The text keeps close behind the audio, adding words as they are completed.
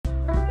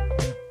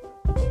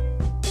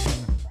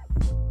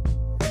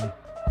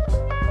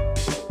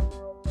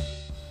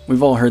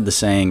We've all heard the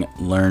saying,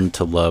 learn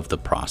to love the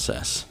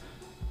process.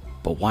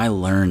 But why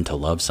learn to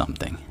love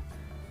something?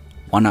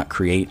 Why not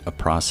create a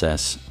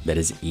process that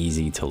is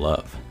easy to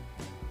love?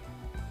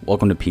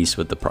 Welcome to Peace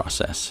with the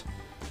Process,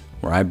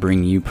 where I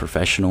bring you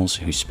professionals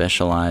who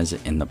specialize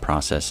in the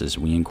processes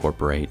we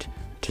incorporate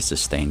to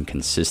sustain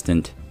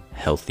consistent,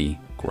 healthy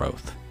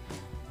growth.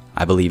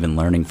 I believe in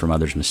learning from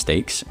others'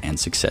 mistakes and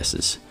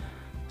successes,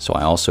 so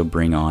I also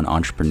bring on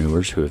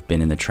entrepreneurs who have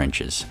been in the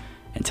trenches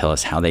and tell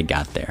us how they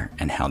got there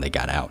and how they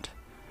got out.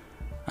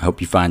 I hope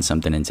you find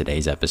something in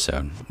today's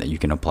episode that you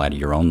can apply to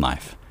your own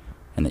life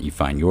and that you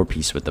find your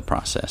peace with the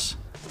process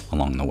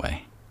along the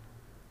way.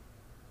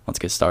 Let's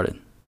get started.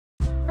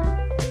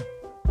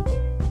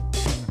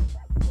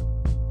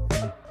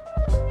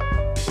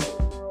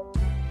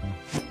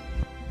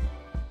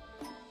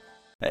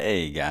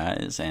 Hey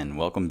guys, and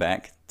welcome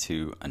back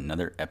to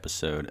another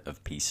episode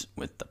of Peace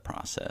with the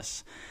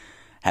Process.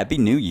 Happy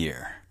New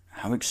Year!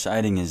 How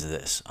exciting is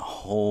this? A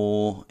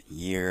whole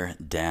year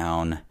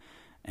down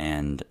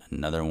and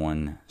another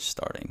one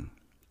starting.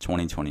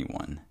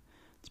 2021.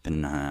 It's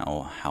been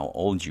how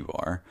old you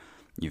are.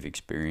 You've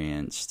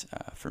experienced,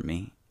 for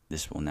me,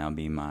 this will now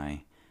be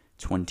my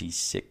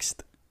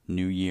 26th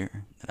New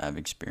Year that I've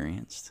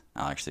experienced.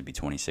 I'll actually be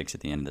 26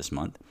 at the end of this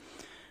month.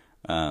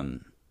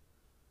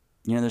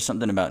 There's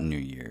something about New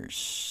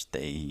Year's.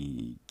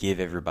 They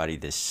give everybody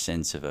this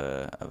sense of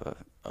a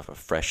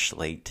fresh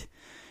slate,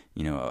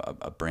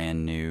 a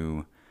brand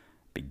new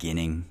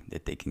beginning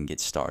that they can get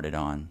started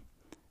on.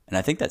 And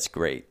I think that's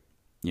great.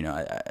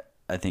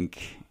 I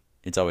think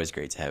it's always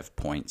great to have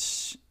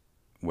points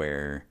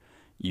where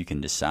you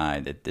can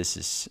decide that this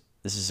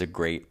is a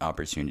great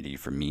opportunity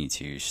for me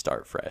to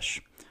start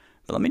fresh.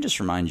 But let me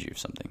just remind you of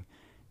something.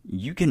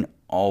 You can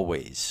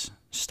always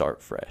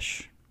start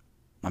fresh.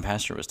 My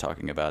pastor was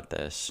talking about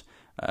this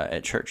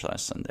at church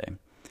last Sunday.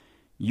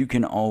 You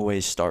can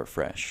always start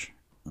fresh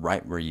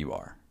right where you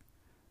are.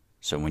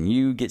 So when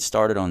you get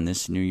started on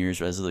this New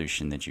Year's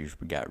resolution that you've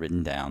got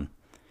written down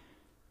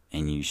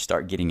and you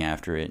start getting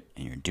after it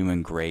and you're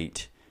doing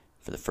great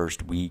for the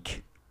first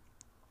week,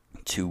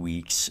 2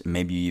 weeks,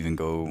 maybe you even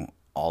go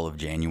all of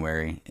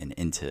January and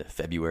into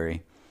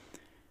February.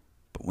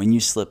 But when you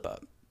slip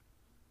up,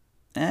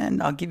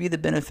 and I'll give you the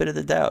benefit of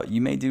the doubt,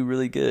 you may do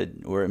really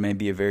good, or it may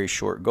be a very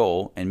short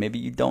goal, and maybe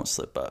you don't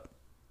slip up,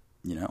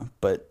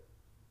 But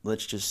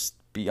let's just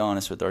be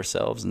honest with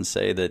ourselves and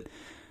say that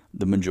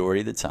the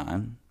majority of the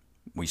time,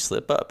 we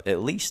slip up at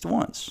least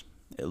once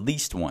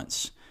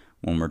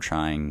when we're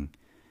trying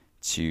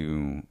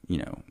to,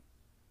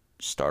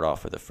 start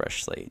off with a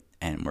fresh slate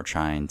and we're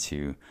trying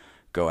to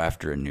go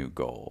after a new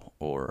goal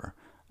or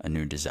a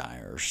new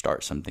desire or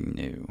start something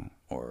new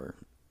or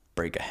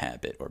break a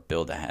habit or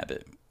build a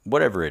habit.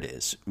 Whatever it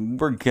is,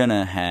 we're going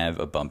to have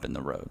a bump in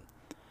the road.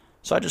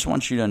 So I just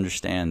want you to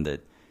understand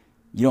that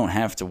you don't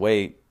have to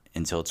wait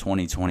until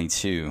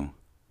 2022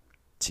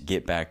 to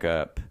get back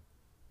up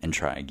and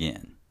try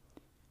again.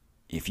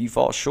 If you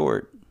fall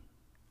short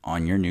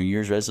on your New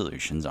Year's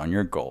resolutions, on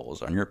your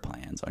goals, on your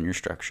plans, on your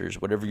structures,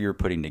 whatever you're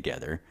putting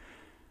together,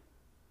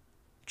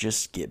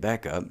 just get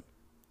back up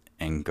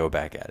and go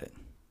back at it.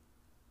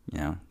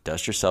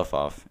 Dust yourself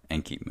off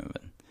and keep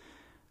moving.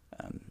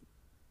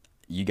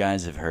 You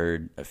guys have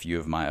heard a few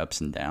of my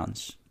ups and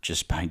downs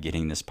just by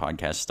getting this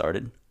podcast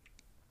started.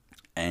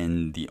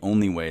 And the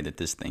only way that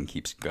this thing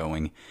keeps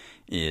going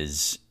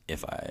is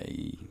if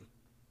I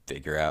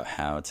figure out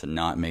how to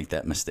not make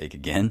that mistake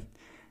again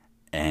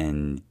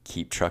and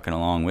keep trucking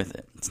along with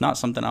it. It's not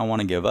something I want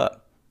to give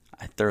up.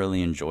 I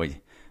thoroughly enjoy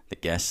the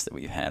guests that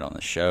we've had on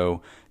the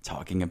show,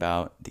 talking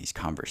about these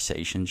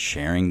conversations,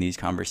 sharing these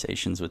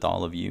conversations with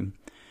all of you,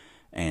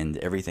 and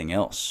everything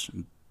else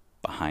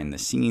behind the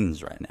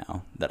scenes right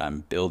now that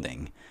I'm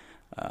building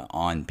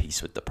on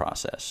Peace with the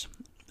Process.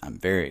 I'm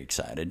very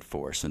excited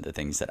for some of the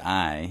things that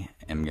I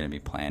am going to be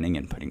planning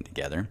and putting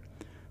together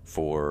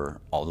for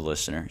all the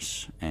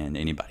listeners and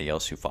anybody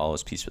else who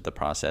follows Peace with the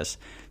Process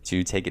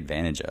to take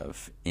advantage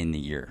of in the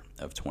year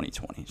of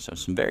 2020. So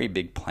some very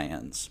big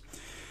plans.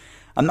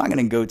 I'm not going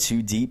to go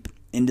too deep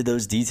into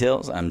those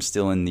details. I'm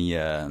still in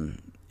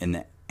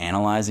the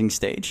analyzing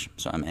stage.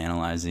 So I'm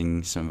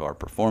analyzing some of our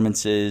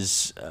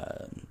performances,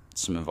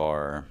 some of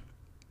our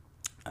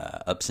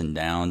ups and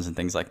downs and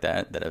things like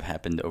that have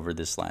happened over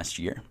this last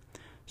year.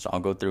 So I'll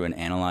go through an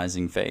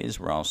analyzing phase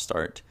where I'll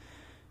start,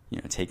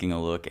 taking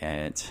a look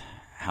at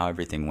how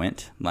everything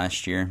went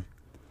last year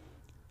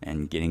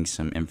and getting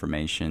some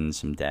information,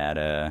 some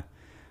data,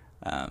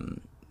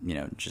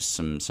 just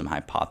some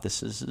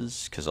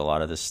hypotheses, because a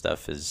lot of this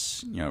stuff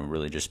is,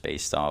 really just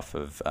based off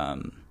of,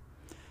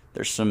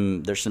 there's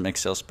some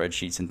Excel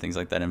spreadsheets and things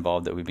like that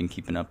involved that we've been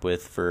keeping up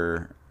with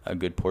for a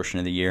good portion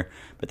of the year,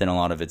 but then a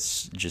lot of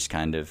it's just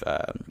kind of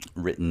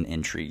written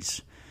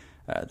entries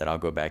that I'll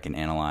go back and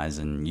analyze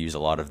and use a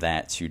lot of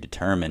that to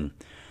determine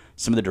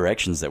some of the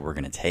directions that we're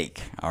going to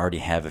take. I already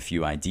have a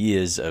few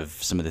ideas of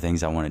some of the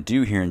things I want to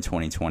do here in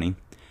 2020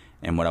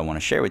 and what I want to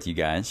share with you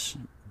guys,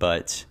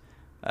 but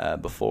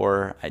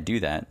before I do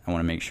that, I want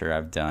to make sure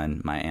I've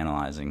done my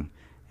analyzing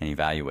and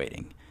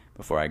evaluating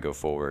before I go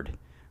forward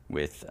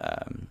with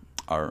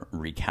our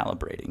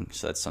recalibrating.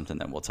 So that's something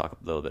that we'll talk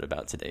a little bit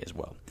about today as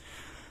well.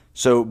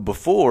 So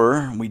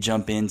before we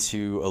jump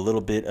into a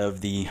little bit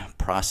of the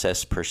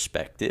process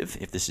perspective,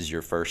 if this is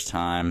your first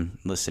time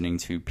listening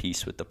to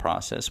Peace with the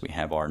Process, we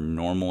have our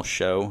normal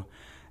show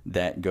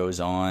that goes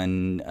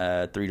on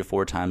 3 to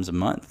 4 times a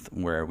month,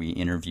 where we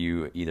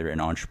interview either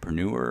an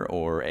entrepreneur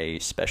or a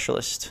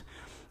specialist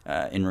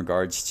in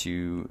regards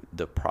to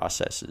the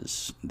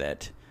processes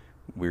that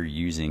we're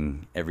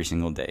using every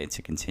single day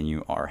to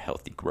continue our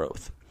healthy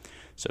growth.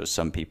 So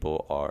some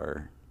people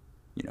are,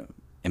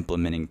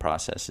 implementing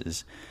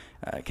processes,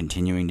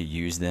 continuing to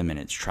use them, and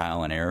it's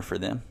trial and error for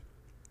them.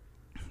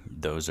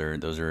 Those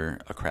are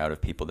a crowd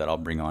of people that I'll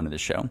bring onto the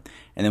show.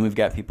 And then we've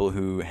got people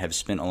who have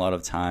spent a lot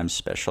of time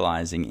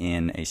specializing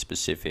in a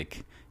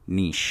specific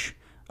niche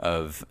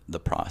of the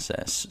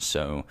process.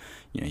 So,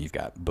 you've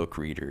got book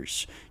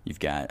readers, you've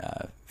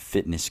got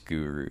fitness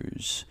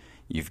gurus,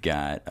 you've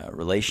got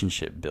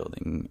relationship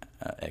building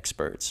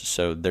experts.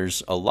 So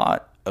there's a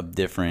lot of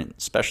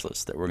different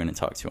specialists that we're going to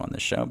talk to on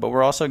this show, but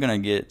we're also going to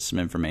get some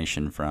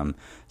information from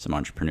some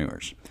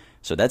entrepreneurs.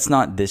 So that's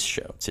not this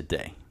show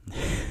today.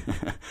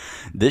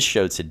 This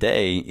show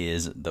today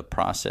is the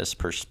process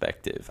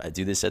perspective. I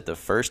do this at the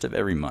first of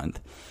every month,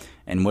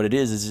 and what it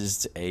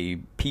is a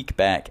peek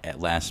back at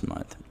last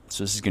month.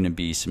 So this is going to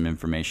be some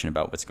information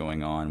about what's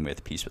going on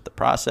with Peace with the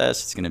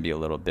Process. It's going to be a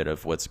little bit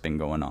of what's been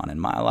going on in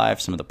my life,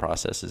 some of the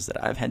processes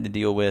that I've had to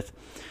deal with,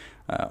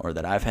 or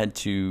that I've had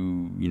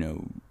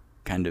to,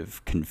 kind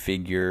of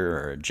configure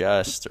or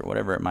adjust or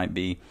whatever it might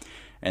be.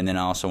 And then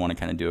I also want to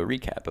kind of do a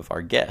recap of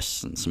our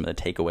guests and some of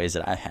the takeaways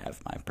that I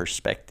have, my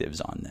perspectives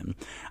on them.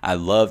 I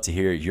love to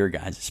hear your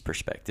guys'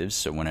 perspectives.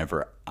 So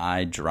whenever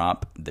I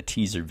drop the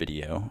teaser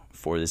video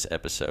for this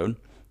episode,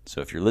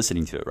 so if you're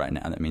listening to it right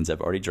now, that means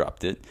I've already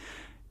dropped it.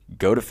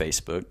 Go to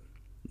Facebook,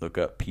 look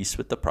up Peace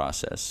with the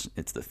Process.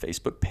 It's the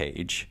Facebook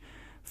page.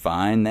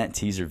 Find that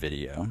teaser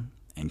video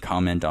and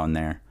comment on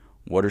there.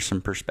 What are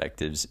some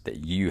perspectives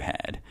that you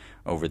had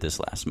over this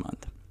last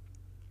month?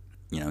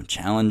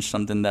 Challenge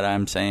something that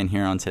I'm saying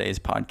here on today's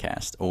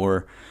podcast,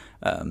 or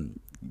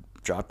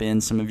drop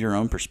in some of your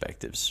own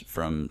perspectives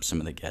from some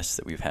of the guests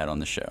that we've had on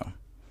the show.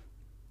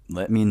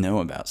 Let me know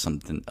about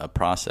a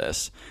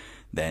process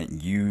that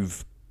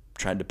you've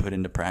tried to put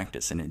into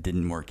practice and it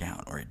didn't work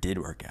out, or it did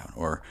work out,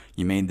 or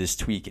you made this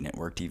tweak and it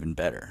worked even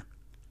better.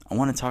 I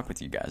want to talk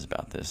with you guys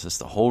about this. That's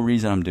the whole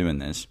reason I'm doing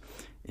this,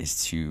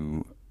 is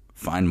to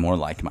find more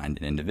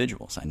like-minded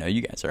individuals. I know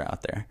you guys are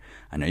out there.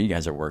 I know you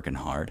guys are working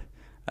hard.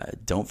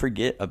 Don't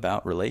forget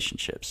about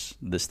relationships.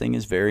 This thing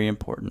is very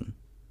important.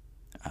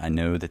 I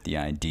know that the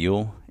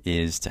ideal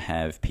is to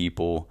have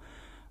people,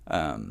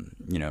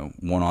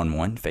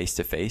 one-on-one,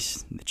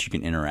 face-to-face, that you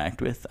can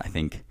interact with. I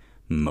think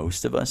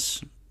most of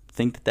us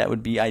think that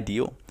would be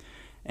ideal.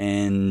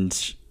 And,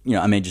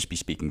 I may just be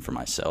speaking for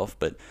myself,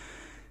 but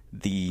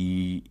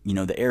the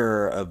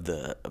era of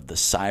the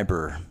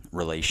cyber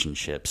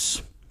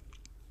relationships,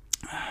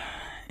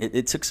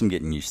 it took some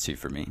getting used to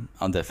for me.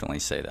 I'll definitely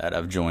say that.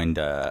 I've joined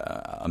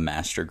a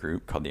master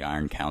group called the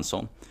Iron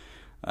Council,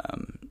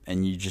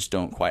 and you just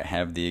don't quite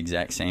have the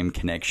exact same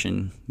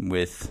connection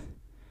with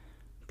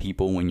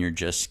people when you're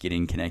just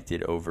getting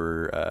connected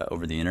over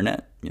the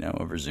internet,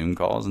 over Zoom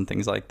calls and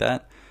things like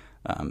that.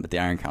 But the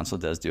Iron Council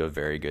does do a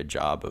very good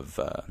job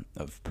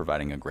of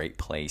providing a great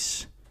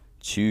place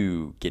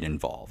to get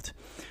involved.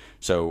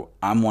 So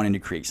I'm wanting to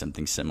create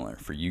something similar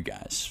for you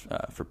guys,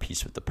 for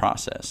Peace with the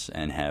Process,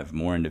 and have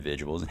more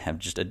individuals and have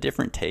just a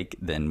different take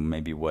than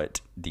maybe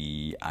what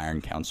the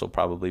Iron Council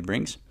probably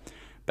brings,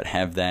 but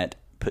have that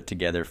put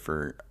together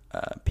for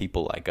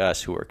people like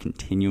us who are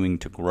continuing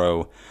to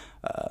grow,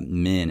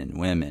 men and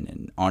women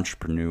and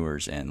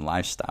entrepreneurs and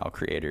lifestyle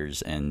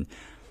creators. And,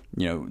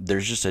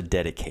 there's just a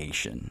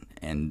dedication,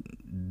 and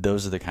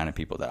those are the kind of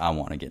people that I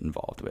want to get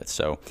involved with.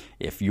 So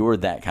if you're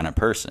that kind of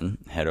person,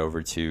 head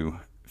over to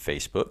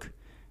Facebook,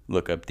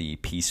 look up the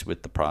Peace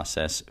with the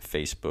Process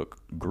Facebook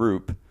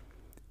group,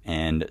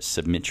 and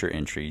submit your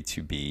entry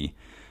to be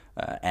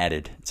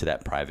added to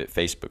that private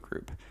Facebook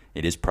group.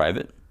 It is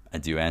private. I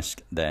do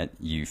ask that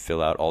you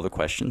fill out all the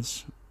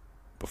questions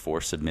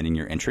before submitting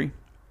your entry,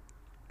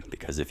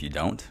 because if you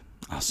don't,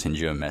 I'll send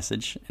you a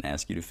message and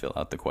ask you to fill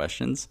out the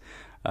questions,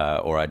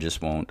 or I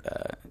just won't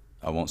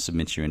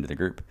submit you into the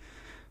group.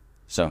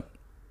 So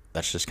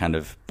that's just kind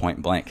of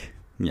point blank.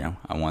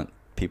 I want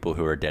people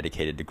who are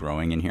dedicated to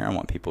growing in here. I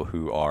want people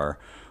who are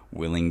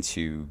willing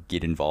to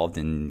get involved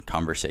in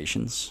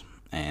conversations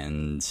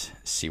and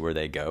see where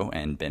they go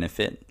and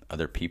benefit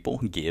other people,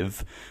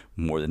 give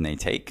more than they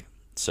take.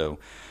 So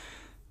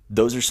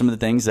those are some of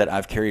the things that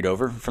I've carried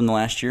over from the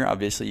last year.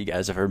 Obviously, you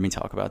guys have heard me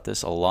talk about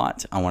this a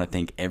lot. I want to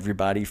thank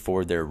everybody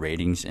for their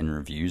ratings and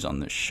reviews on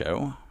this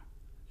show.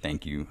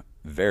 Thank you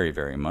very,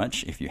 very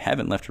much. If you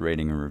haven't left a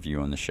rating or review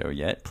on the show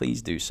yet,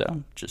 please do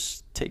so.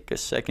 Just take a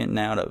second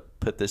now to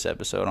put this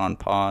episode on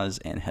pause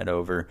and head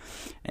over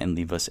and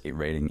leave us a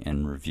rating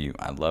and review.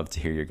 I love to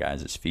hear your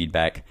guys'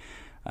 feedback,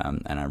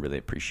 and I really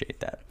appreciate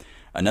that.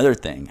 Another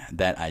thing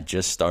that I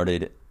just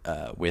started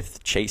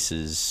with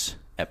Chase's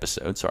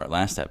episode, so our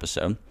last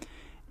episode,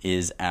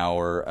 is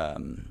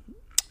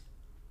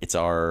it's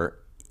our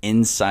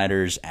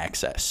insiders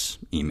access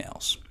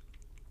emails.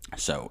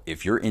 So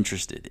if you're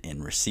interested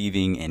in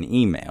receiving an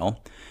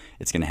email,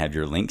 it's going to have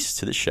your links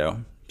to the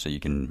show. So you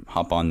can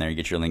hop on there,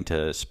 get your link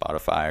to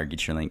Spotify or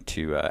get your link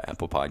to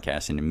Apple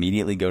Podcasts and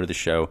immediately go to the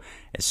show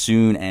as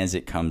soon as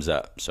it comes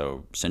up.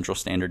 So Central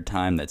Standard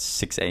Time, that's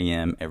 6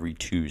 a.m. every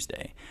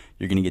Tuesday.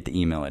 You're going to get the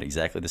email at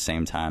exactly the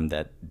same time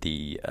that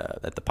the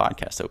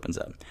podcast opens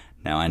up.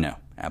 Now I know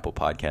Apple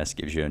Podcasts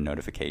gives you a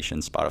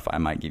notification.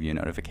 Spotify might give you a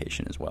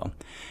notification as well.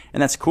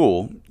 And that's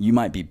cool. You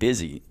might be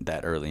busy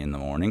that early in the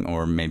morning,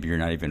 or maybe you're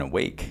not even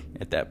awake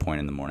at that point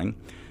in the morning.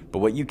 But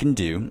what you can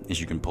do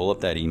is you can pull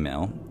up that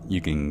email. You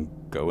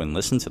can go and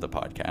listen to the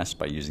podcast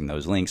by using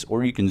those links,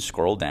 or you can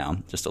scroll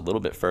down just a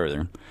little bit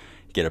further,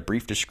 get a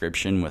brief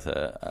description with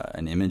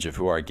an image of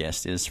who our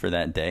guest is for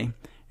that day,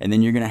 and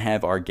then you're going to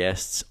have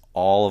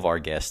all of our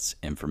guests'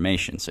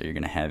 information. So you're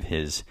going to have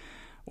his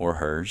or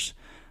hers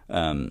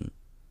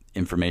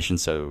information.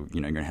 So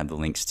you're going to have the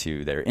links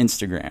to their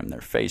Instagram,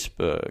 their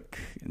Facebook,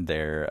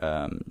 their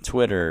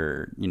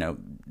Twitter,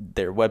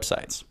 their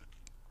websites.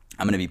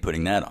 I'm going to be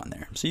putting that on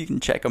there so you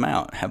can check them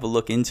out, have a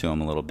look into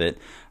them a little bit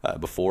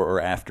before or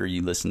after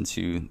you listen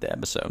to the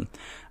episode.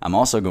 I'm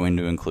also going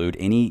to include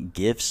any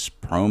gifts,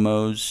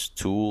 promos,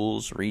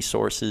 tools,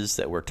 resources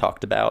that were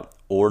talked about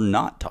or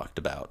not talked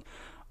about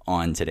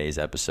on today's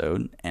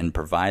episode, and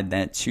provide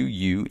that to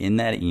you in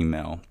that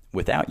email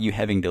without you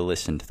having to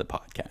listen to the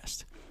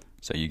podcast.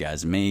 So you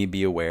guys may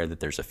be aware that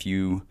there's a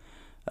few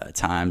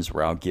times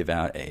where I'll give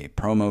out a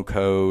promo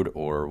code,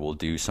 or we'll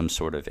do some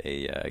sort of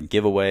a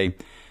giveaway,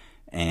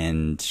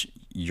 and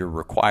you're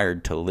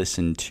required to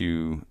listen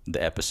to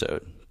the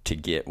episode to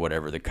get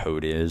whatever the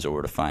code is,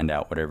 or to find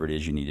out whatever it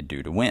is you need to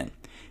do to win.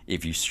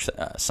 If you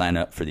sign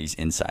up for these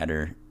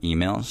insider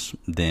emails,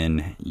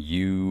 then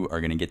you are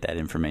going to get that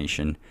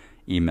information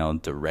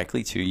emailed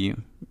directly to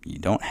you. You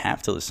don't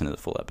have to listen to the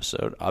full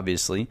episode.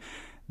 Obviously,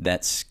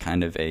 that's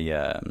kind of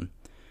that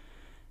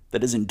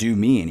doesn't do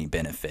me any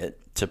benefit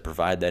to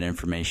provide that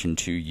information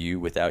to you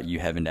without you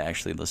having to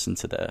actually listen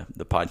to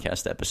the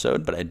podcast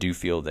episode. But I do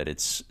feel that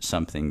it's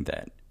something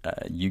that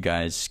you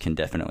guys can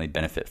definitely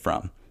benefit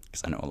from,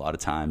 because I know a lot of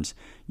times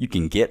you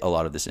can get a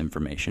lot of this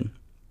information,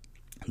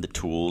 the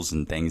tools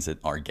and things that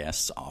our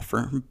guests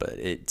offer, but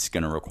it's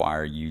going to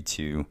require you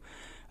to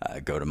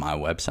go to my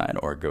website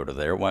or go to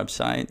their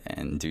website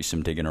and do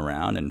some digging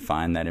around and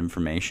find that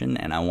information.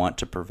 And I want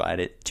to provide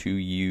it to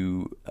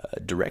you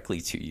directly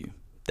to you.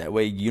 That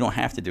way you don't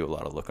have to do a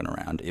lot of looking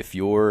around. If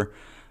you're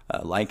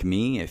like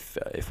me,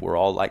 if we're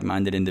all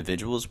like-minded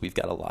individuals, we've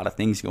got a lot of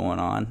things going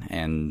on,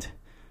 and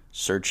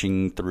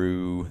searching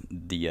through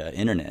the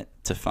internet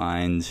to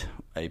find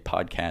a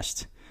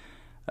podcast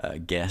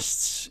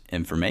guest's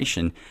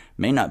information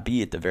may not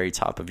be at the very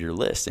top of your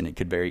list, and it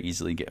could very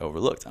easily get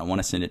overlooked. I want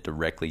to send it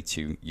directly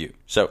to you.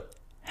 So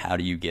how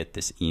do you get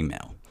this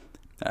email?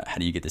 How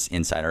do you get this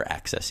insider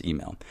access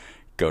email?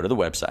 Go to the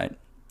website.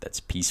 That's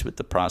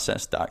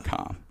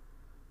peacewiththeprocess.com.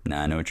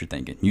 Now I know what you're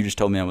thinking. You just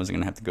told me I wasn't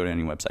going to have to go to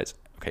any websites.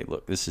 Okay,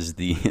 look, this is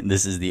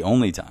the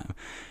only time.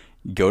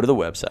 Go to the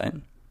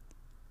website,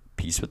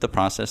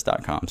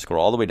 peacewiththeprocess.com.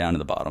 Scroll all the way down to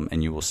the bottom,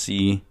 and you will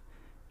see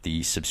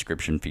the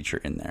subscription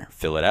feature in there.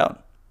 Fill it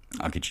out.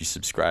 I'll get you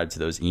subscribed to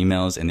those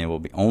emails, and they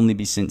will only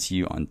be sent to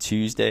you on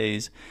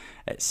Tuesdays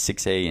at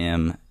 6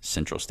 a.m.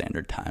 Central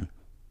Standard Time,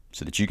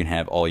 so that you can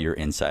have all your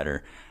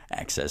insider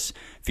access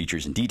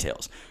features and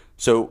details.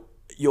 So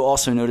you'll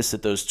also notice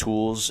that those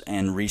tools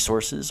and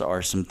resources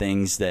are some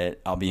things that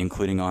I'll be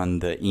including on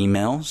the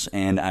emails,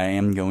 and I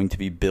am going to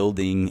be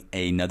building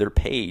another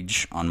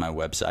page on my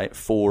website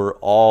for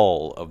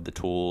all of the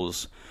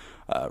tools,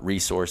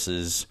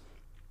 resources,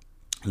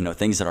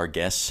 things that our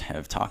guests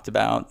have talked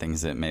about,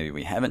 things that maybe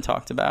we haven't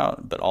talked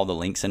about, but all the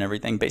links and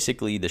everything,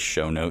 basically the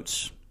show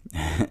notes.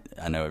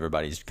 I know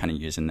everybody's kind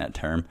of using that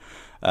term.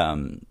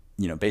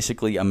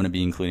 Basically I'm going to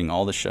be including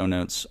all the show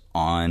notes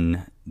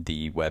on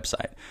the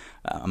website.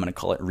 I'm going to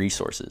call it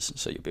resources.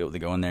 So you'll be able to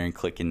go in there and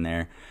click in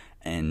there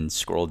and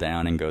scroll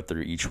down and go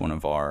through each one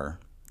of our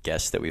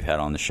guests that we've had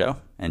on the show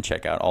and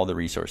check out all the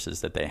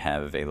resources that they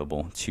have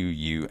available to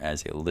you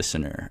as a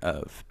listener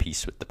of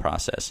Peace with the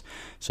Process.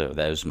 So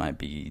those might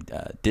be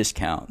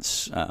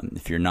discounts.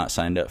 If you're not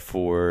signed up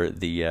for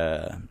the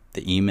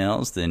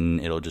emails, then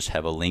it'll just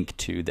have a link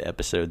to the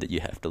episode that you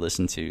have to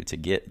listen to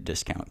get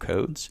discount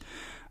codes.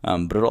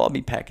 But it'll all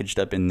be packaged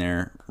up in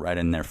there, right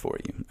in there for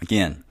you.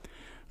 Again,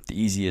 the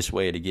easiest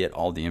way to get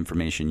all the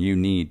information you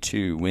need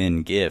to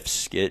win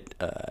gifts, get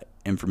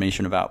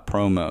information about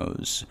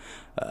promos,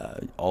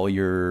 all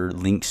your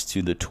links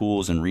to the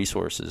tools and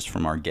resources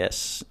from our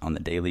guests on the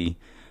daily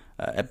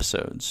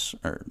episodes,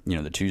 or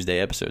the Tuesday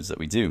episodes that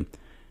we do.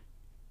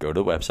 Go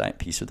to the website,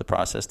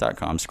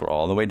 peacewiththeprocess.com, scroll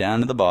all the way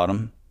down to the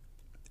bottom,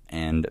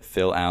 and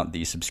fill out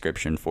the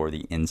subscription for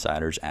the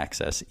Insiders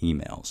Access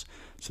emails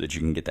so that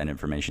you can get that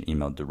information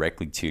emailed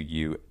directly to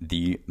you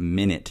the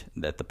minute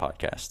that the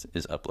podcast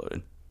is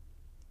uploaded.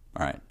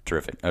 All right,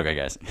 terrific. Okay,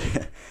 guys.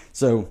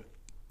 So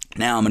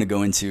Now I'm going to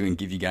go into and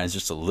give you guys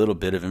just a little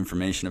bit of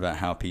information about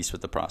how Peace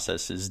with the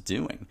Process is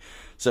doing.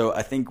 So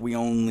I think we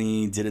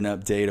only did an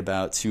update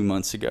about 2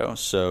 months ago,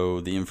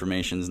 so the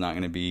information is not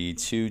going to be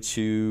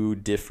too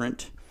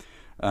different.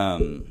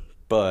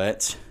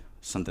 But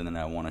something that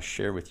I want to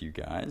share with you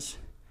guys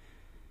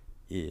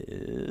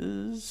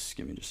is,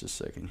 give me just a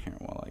second here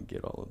while I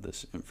get all of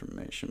this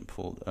information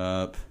pulled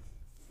up.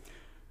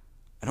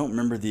 I don't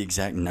remember the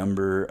exact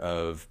number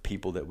of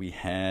people that we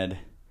had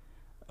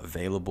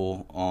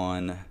available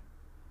on,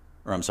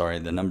 or I'm sorry,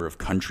 the number of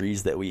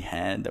countries that we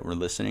had that were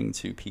listening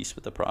to Peace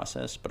with the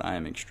Process, but I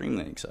am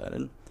extremely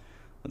excited.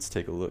 Let's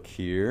take a look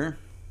here.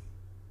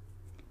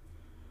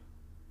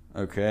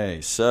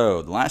 Okay,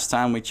 so the last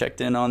time we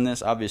checked in on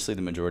this, obviously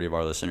the majority of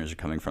our listeners are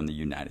coming from the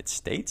United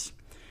States,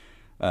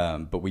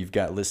 but we've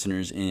got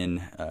listeners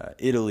in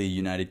Italy,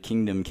 United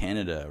Kingdom,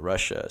 Canada,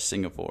 Russia,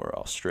 Singapore,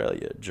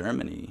 Australia,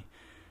 Germany,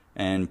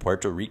 and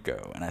Puerto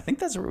Rico. And I think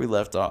that's where we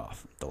left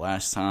off the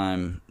last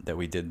time that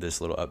we did this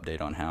little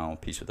update on how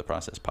Peace with the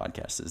Process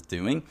podcast is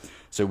doing.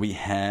 So we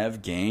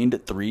have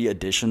gained 3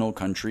 additional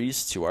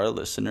countries to our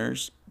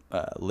listeners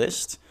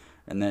list,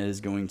 and that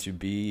is going to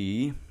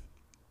be,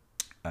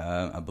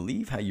 I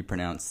believe how you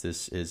pronounce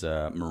this is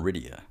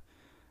Mauritius,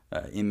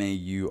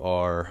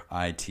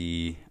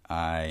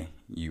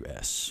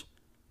 Mauritius.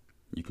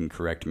 You can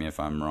correct me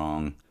if I'm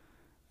wrong.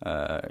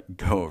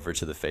 Go over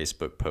to the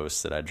Facebook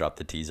post that I dropped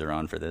the teaser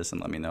on for this and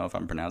let me know if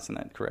I'm pronouncing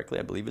that correctly.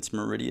 I believe it's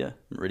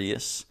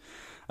Mauritius.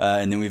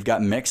 And then we've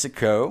got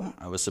Mexico.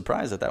 I was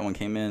surprised that one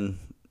came in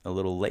a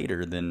little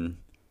later than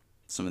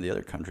some of the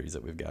other countries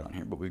that we've got on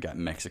here, but we've got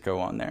Mexico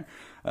on there.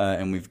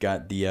 And we've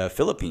got the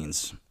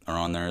Philippines are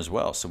on there as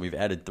well. So we've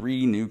added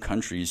 3 new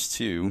countries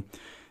to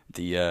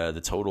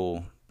the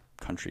total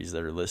countries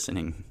that are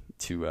listening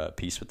to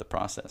Peace with the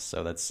Process.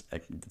 So it's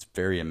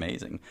very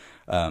amazing.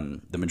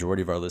 The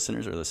majority of our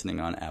listeners are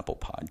listening on Apple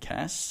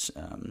Podcasts.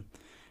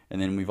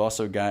 And then we've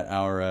also got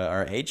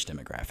our age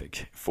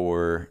demographic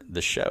for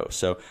the show.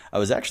 So I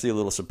was actually a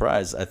little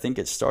surprised. I think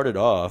it started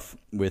off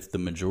with the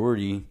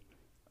majority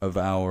of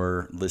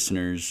our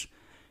listeners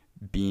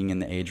being in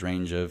the age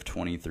range of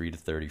 23 to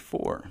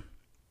 34.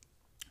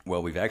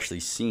 Well, we've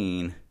actually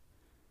seen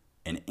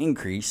an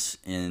increase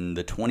in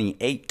the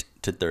 28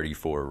 to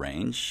 34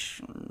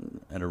 range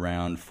at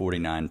around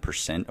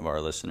 49% of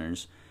our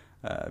listeners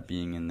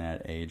being in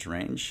that age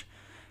range.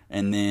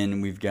 And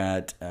then we've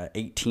got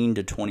 18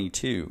 to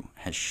 22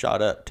 has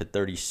shot up to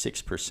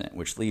 36%,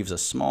 which leaves a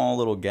small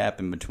little gap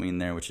in between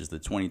there, which is the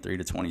 23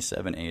 to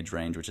 27 age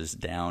range, which is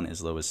down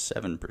as low as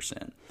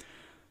 7%.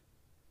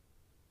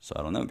 So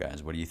I don't know,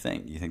 guys. What do you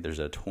think? Do you think there's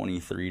a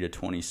 23 to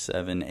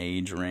 27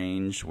 age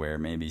range where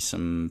maybe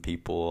some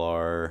people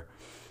are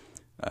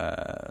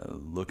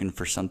looking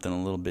for something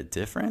a little bit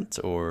different,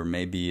 or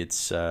maybe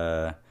it's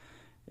they're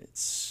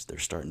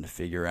starting to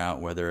figure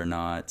out whether or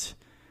not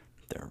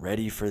they're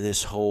ready for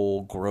this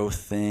whole growth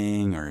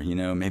thing, or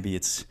maybe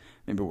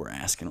we're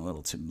asking a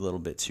little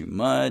bit too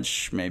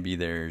much. Maybe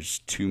there's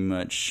too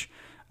much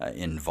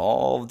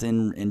involved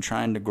in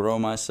trying to grow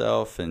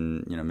myself,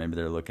 and maybe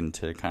they're looking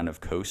to kind of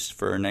coast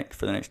for the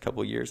next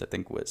couple of years. I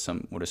think what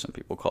do some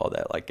people call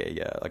that, like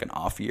an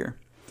off year.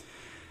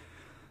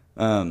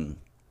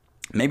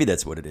 Maybe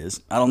that's what it is.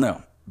 I don't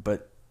know.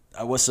 But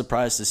I was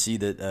surprised to see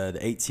that the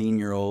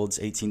 18-year-olds,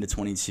 18 to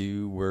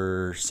 22,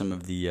 were some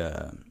of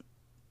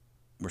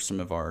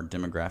our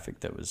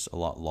demographic that was a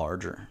lot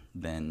larger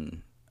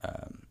than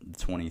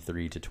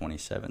 23 to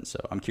 27. So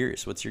I'm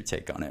curious, what's your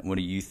take on it? What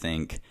do you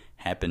think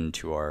happened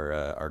to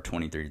our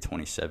 23 to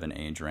 27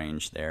 age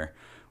range there?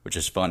 Which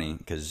is funny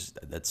because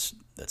that's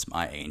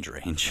my age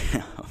range.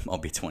 I'll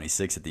be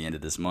 26 at the end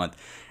of this month,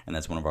 and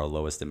that's one of our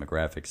lowest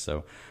demographics.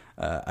 So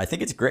I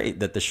think it's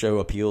great that the show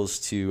appeals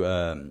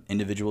to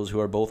individuals who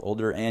are both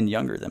older and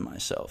younger than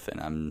myself,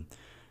 and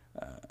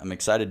I'm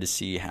excited to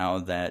see how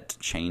that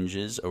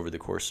changes over the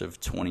course of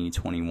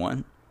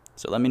 2021.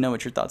 So let me know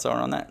what your thoughts are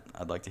on that.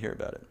 I'd like to hear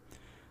about it.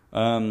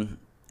 And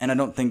I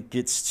don't think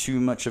it's too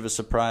much of a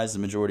surprise. The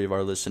majority of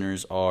our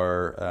listeners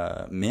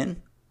are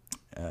men.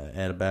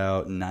 At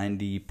about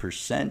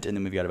 90%, and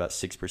then we've got about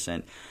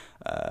 6%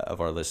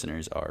 of our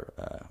listeners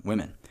are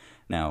women.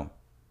 Now,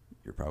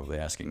 you're probably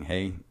asking,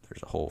 hey,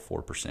 there's a whole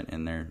 4%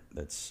 in there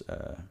that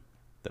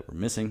we're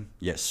missing.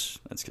 Yes,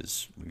 that's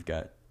because we've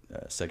got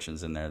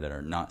sections in there that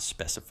are not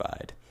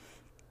specified.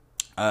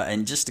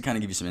 And just to kind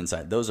of give you some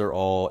insight, those are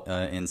all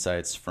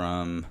insights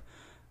from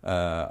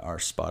our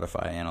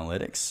Spotify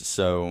analytics.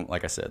 So,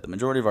 like I said, the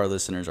majority of our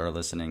listeners are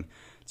listening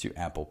to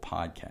Apple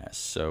Podcasts.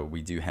 So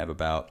we do have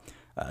about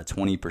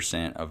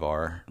 20% of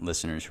our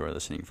listeners who are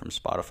listening from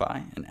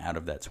Spotify, and out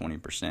of that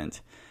 20%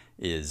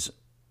 is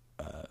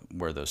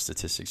where those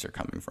statistics are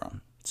coming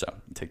from. So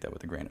take that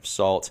with a grain of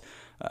salt.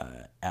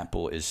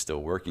 Apple is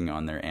still working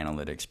on their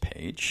analytics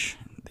page.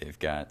 They've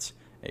got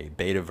a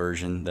beta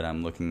version that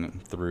I'm looking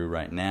through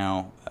right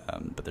now,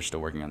 but they're still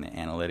working on the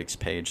analytics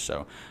page.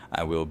 So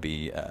I will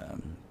be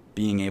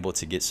being able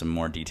to get some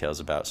more details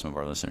about some of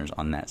our listeners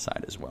on that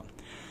side as well.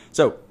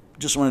 So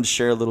just wanted to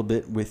share a little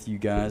bit with you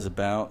guys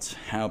about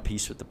how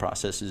Peace with the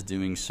Process is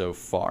doing so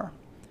far.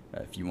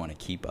 If you want to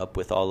keep up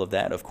with all of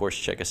that, of course,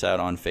 check us out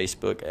on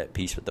Facebook at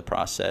Peace with the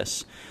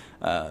Process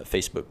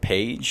Facebook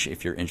page.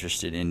 If you're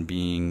interested in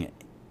being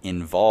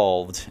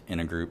involved in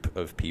a group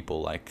of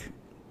people like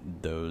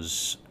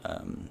those,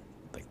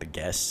 like the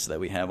guests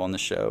that we have on the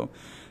show,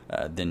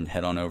 then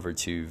head on over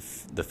to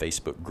the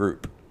Facebook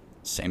group.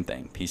 Same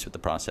thing, Peace with the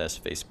Process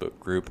Facebook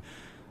group.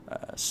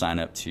 Sign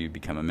up to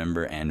become a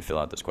member and fill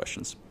out those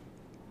questions.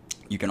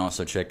 You can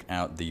also check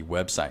out the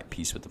website,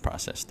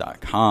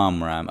 peacewiththeprocess.com,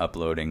 where I'm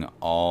uploading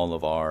all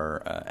of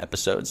our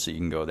episodes. So you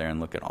can go there and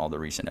look at all the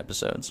recent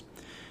episodes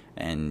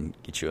and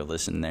get you a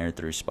listen there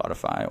through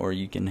Spotify. Or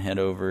you can head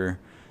over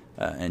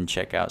and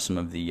check out some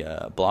of the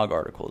blog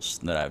articles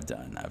that I've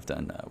done. I've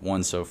done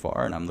one so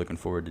far, and I'm looking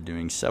forward to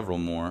doing several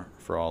more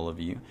for all of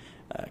you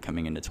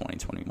coming into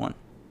 2021.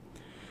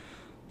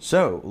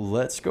 So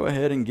let's go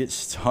ahead and get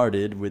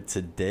started with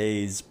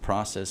today's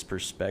process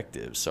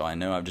perspective. So I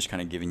know I've just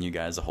kind of given you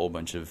guys a whole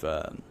bunch of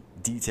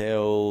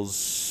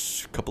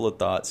details, a couple of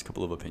thoughts, a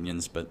couple of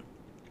opinions, but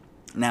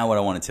now what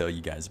I want to tell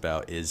you guys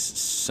about is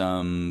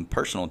some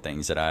personal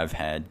things that I've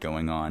had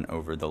going on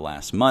over the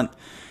last month,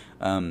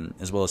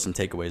 as well as some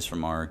takeaways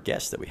from our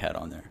guests that we had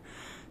on there.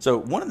 So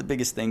one of the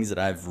biggest things that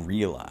I've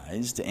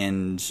realized,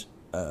 and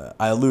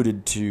I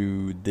alluded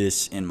to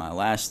this in my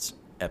last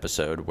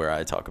episode where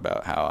I talk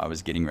about how I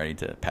was getting ready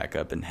to pack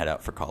up and head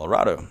out for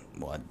Colorado.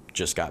 Well, I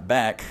just got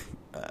back.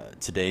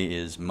 Today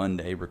is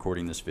Monday,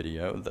 recording this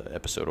video. The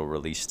episode will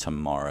release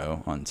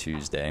tomorrow on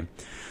Tuesday.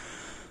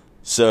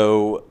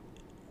 So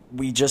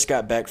we just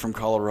got back from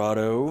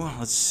Colorado.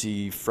 Let's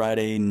see,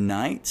 Friday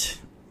night.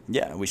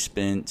 Yeah, we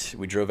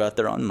drove out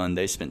there on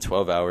Monday, spent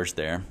 12 hours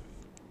there,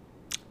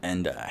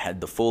 and had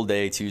the full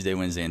day Tuesday,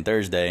 Wednesday, and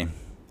Thursday,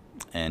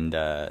 and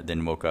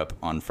then woke up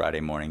on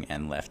Friday morning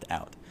and left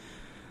out.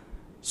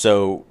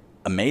 So,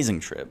 amazing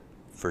trip,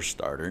 for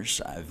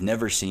starters. I've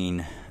never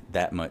seen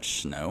that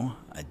much snow.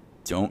 I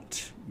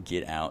don't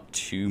get out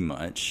too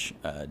much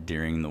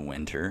during the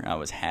winter. I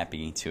was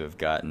happy to have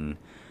gotten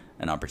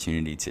an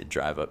opportunity to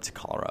drive up to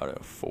Colorado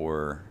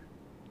for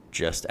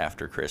just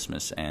after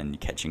Christmas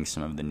and catching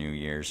some of the New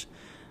Year's,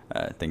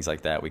 things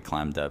like that. We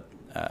climbed up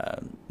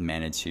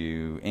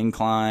Manitou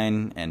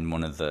Incline and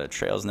one of the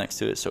trails next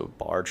to it, so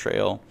Bar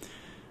Trail.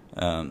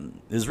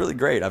 It was really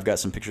great. I've got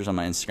some pictures on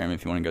my Instagram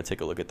if you want to go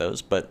take a look at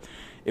those. But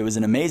it was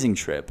an amazing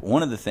trip.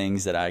 One of the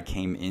things that I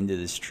came into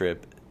this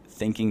trip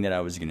thinking that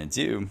I was going to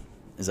do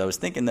is I was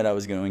thinking that I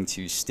was going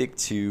to stick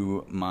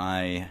to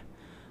my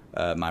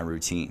my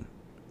routine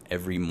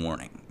every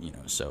morning.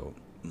 So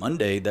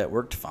Monday that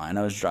worked fine.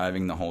 I was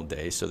driving the whole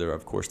day, so there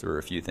were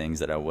a few things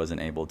that I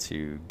wasn't able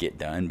to get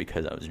done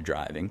because I was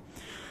driving.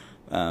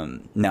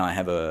 Now I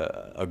have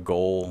a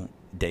goal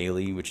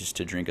daily, which is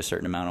to drink a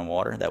certain amount of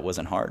water. That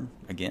wasn't hard.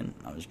 Again,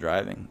 I was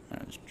driving.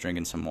 I was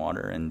drinking some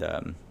water, and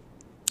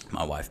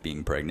my wife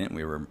being pregnant,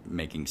 we were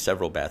making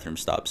several bathroom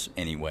stops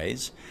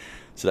anyways.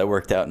 So that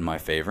worked out in my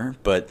favor.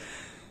 But,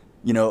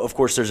 of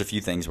course, there's a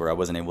few things where I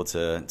wasn't able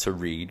to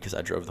read because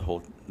I drove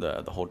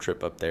the whole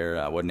trip up there.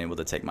 I wasn't able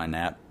to take my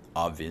nap,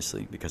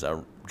 obviously, because I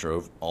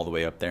drove all the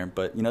way up there.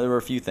 But, there were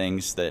a few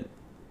things that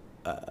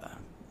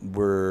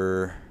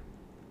they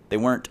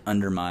weren't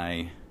under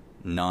my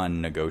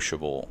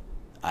non-negotiable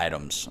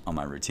items on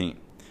my routine,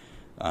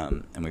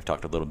 and we've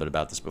talked a little bit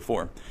about this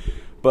before,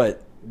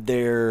 but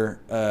there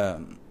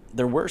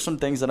were some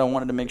things that I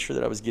wanted to make sure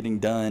that I was getting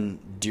done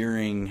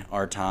during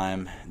our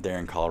time there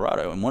in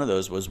Colorado, and one of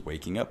those was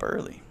waking up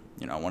early.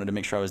 I wanted to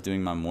make sure I was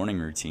doing my morning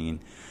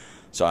routine,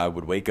 so I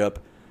would wake up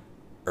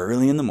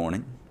early in the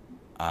morning.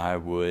 I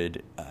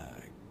would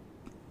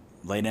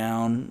lay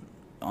down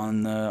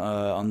on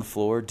the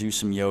floor, do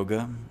some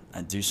yoga,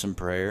 I'd do some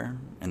prayer,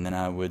 and then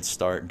I would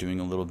start doing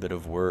a little bit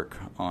of work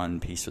on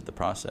Peace with the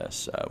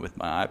Process with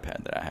my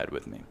iPad that I had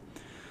with me.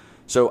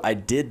 So I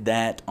did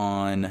that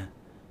on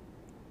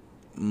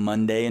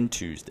Monday and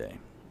Tuesday,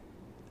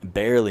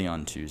 barely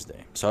on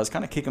Tuesday. So I was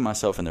kind of kicking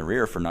myself in the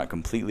rear for not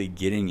completely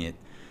getting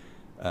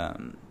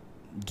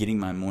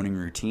my morning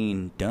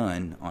routine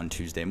done on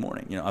Tuesday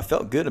morning. I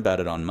felt good about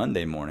it on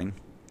Monday morning.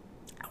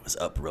 I was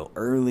up real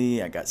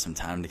early. I got some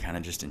time to kind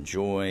of just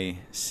enjoy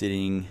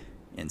sitting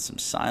in some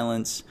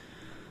silence.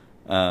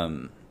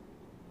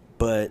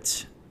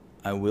 But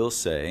I will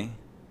say,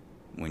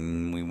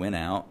 when we went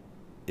out,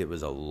 it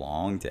was a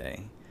long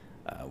day.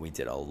 We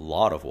did a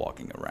lot of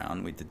walking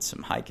around. We did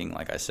some hiking,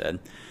 like I said.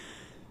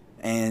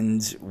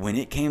 And when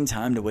it came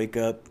time to wake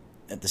up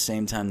at the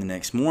same time the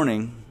next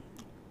morning,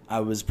 I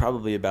was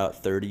probably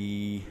about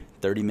 30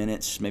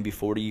 minutes, maybe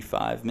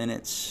 45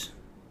 minutes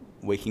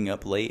waking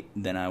up late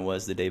than I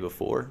was the day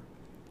before.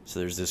 So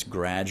there's this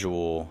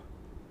gradual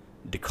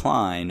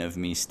decline of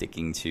me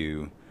sticking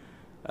to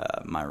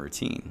my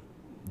routine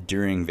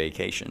during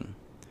vacation.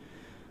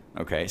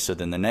 Okay, so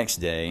then the next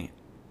day,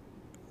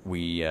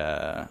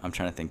 I'm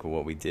trying to think of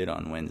what we did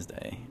on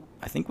Wednesday.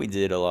 I think we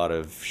did a lot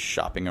of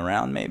shopping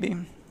around, maybe,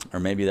 or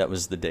maybe that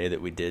was the day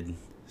that we did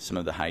some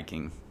of the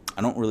hiking.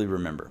 I don't really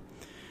remember.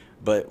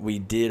 But we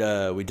did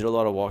a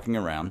lot of walking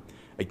around.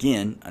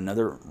 Again,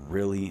 another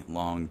really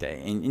long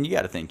day, and you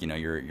got to think,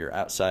 you're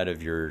outside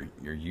of your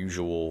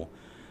usual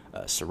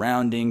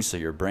surroundings, so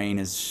your brain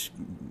is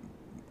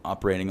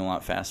operating a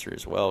lot faster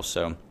as well.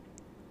 So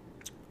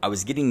I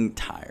was getting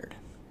tired.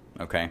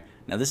 Okay,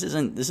 now this is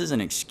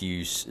an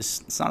excuse.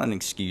 It's not an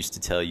excuse to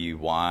tell you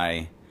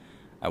why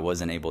I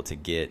wasn't able to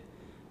get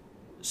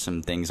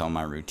some things on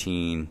my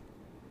routine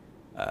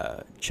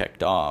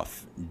checked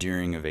off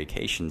during a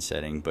vacation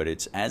setting, but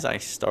it's as I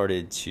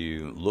started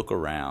to look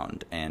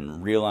around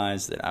and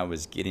realize that I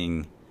was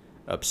getting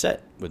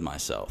upset with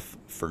myself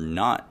for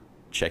not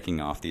checking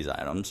off these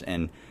items,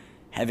 and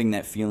having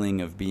that feeling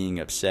of being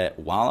upset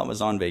while I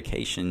was on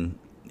vacation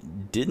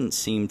didn't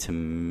seem to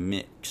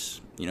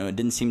mix. It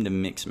didn't seem to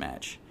mix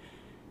match,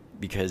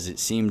 because it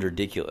seemed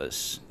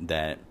ridiculous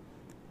that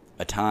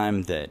a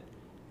time that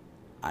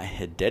I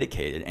had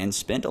dedicated and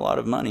spent a lot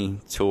of money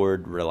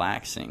toward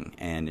relaxing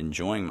and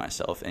enjoying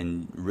myself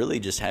and really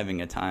just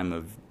having a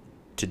time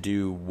to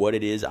do what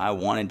it is I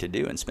wanted to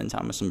do and spend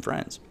time with some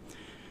friends.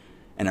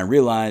 And I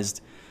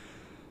realized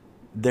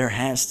there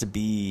has to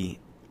be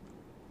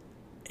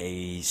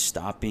a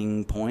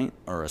stopping point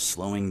or a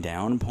slowing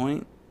down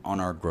point on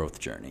our growth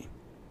journey.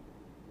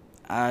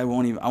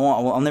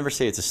 I'll never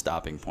say it's a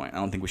stopping point. I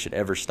don't think we should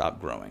ever stop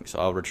growing, so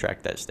I'll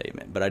retract that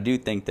statement. But I do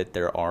think that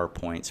there are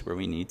points where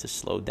we need to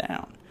slow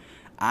down.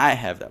 I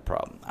have that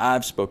problem.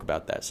 I've spoke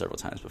about that several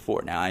times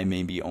before. Now, I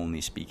may be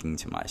only speaking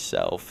to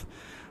myself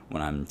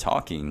when I'm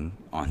talking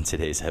on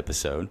today's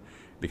episode,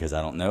 because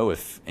I don't know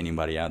if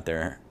anybody out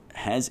there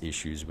has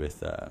issues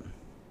with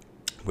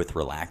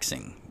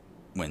relaxing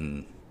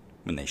when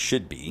they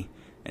should be,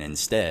 and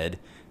instead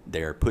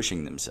they're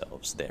pushing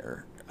themselves.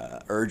 They're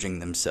urging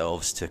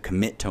themselves to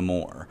commit to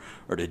more,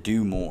 or to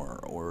do more,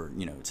 or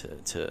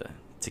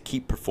to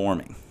keep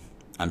performing.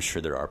 I'm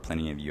sure there are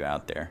plenty of you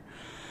out there.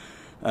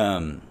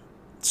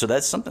 So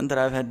that's something that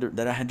I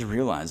had to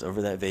realize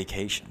over that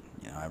vacation.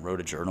 I wrote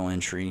a journal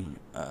entry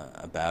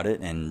about it,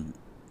 and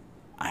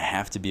I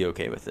have to be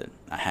okay with it.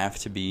 I have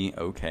to be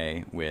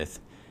okay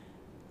with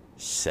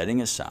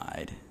setting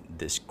aside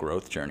this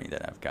growth journey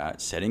that I've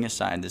got, setting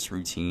aside this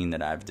routine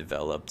that I've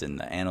developed and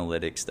the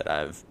analytics that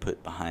I've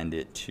put behind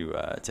it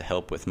to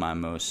help with my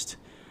most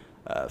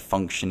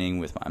functioning,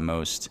 with my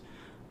most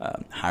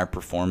high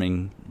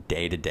performing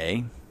day to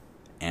day,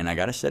 and I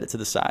got to set it to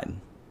the side.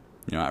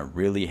 I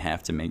really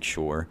have to make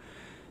sure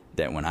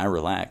that when I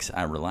relax,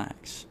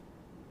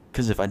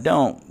 because if I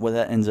don't, what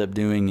that ends up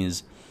doing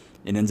is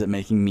it ends up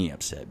making me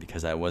upset,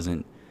 because I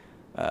wasn't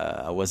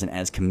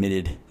as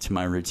committed to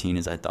my routine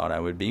as I thought I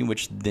would be,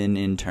 which then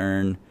in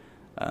turn,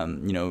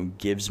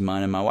 gives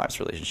mine and my wife's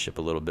relationship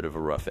a little bit of a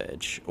rough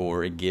edge,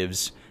 or it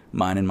gives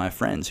mine and my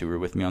friends who were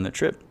with me on the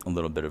trip a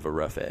little bit of a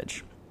rough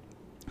edge.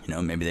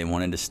 Maybe they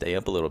wanted to stay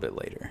up a little bit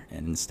later,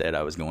 and instead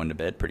I was going to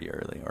bed pretty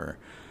early, or,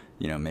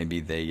 maybe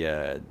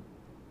they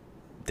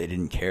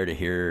didn't care to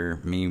hear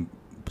me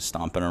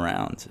stomping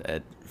around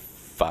at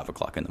 5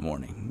 o'clock in the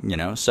morning,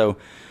 So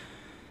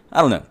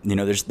I don't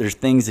know. There's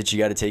things that you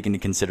got to take into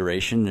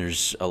consideration.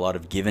 There's a lot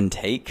of give and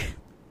take.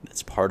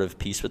 That's part of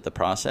peace with the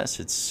process.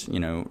 It's,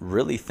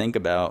 really think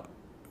about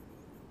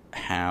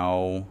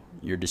how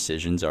your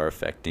decisions are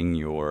affecting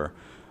your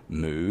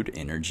mood,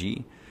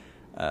 energy,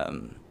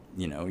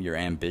 your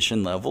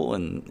ambition level,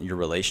 and your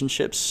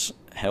relationships,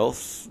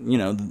 health,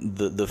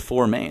 the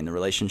four main, the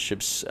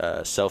relationships,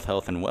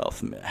 self-health, and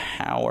wealth.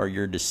 How are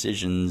your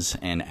decisions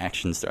and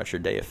actions throughout your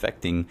day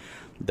affecting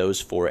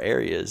those four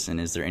areas, and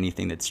is there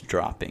anything that's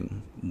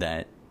dropping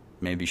that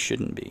maybe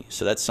shouldn't be?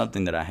 So that's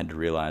something that I had to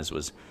realize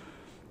was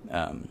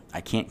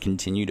I can't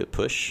continue to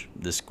push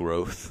this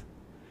growth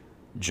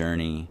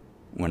journey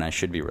when I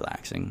should be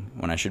relaxing,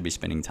 when I should be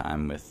spending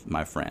time with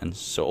my friends.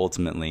 So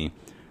ultimately,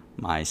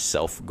 my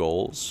self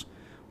goals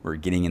were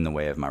getting in the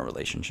way of my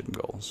relationship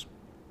goals.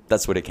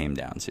 That's what it came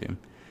down to.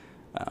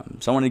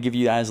 So I want to give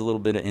you guys a little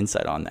bit of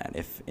insight on that.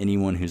 If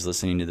anyone who's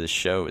listening to this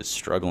show is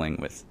struggling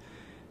with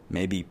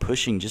maybe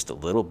pushing just a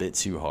little bit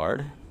too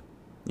hard,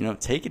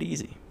 take it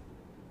easy.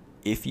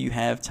 If you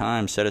have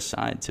time set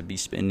aside to be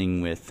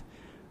spending with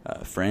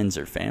friends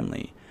or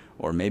family,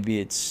 or maybe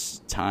it's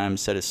time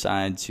set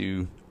aside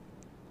to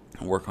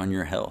work on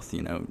your health,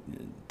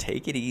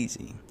 take it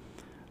easy.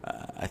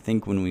 I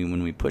think when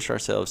we push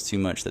ourselves too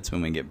much, that's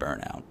when we get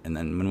burnout. And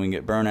then when we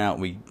get burnout,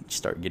 we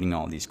start getting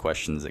all these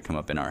questions that come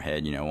up in our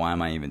head. Why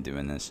am I even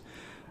doing this?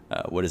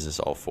 What is this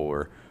all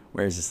for?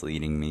 Where is this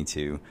leading me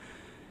to?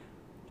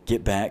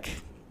 Get back,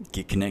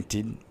 get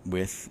connected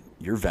with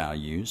your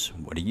values.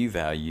 What do you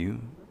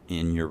value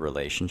in your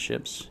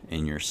relationships,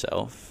 in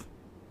yourself,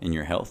 in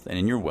your health, and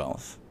in your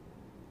wealth?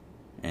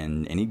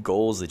 And any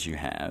goals that you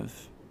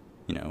have,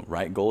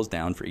 write goals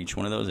down for each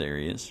one of those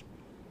areas.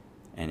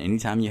 And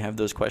anytime you have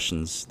those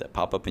questions that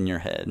pop up in your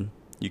head,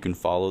 you can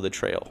follow the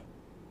trail.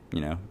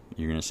 You're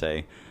going to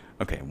say,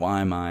 okay,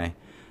 why am I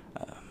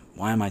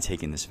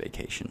taking this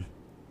vacation?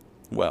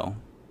 Well,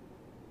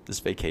 this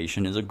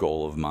vacation is a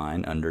goal of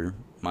mine under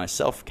my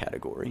self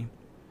category.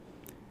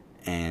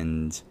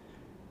 And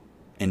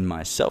in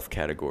my self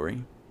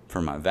category,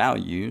 for my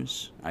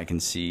values, I can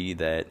see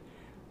that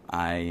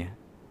I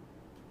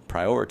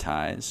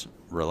prioritize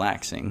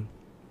relaxing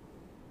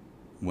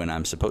when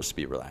I'm supposed to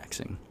be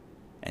relaxing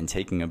and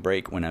taking a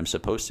break when I'm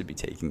supposed to be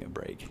taking a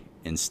break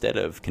instead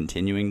of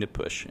continuing to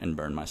push and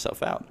burn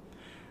myself out.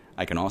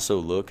 I can also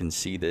look and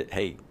see that,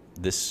 hey,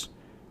 this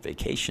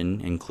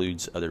vacation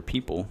includes other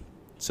people,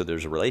 so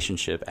there's a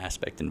relationship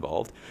aspect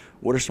involved.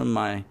 What are some of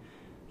my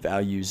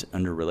values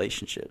under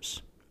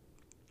relationships?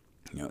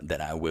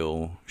 That I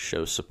will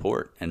show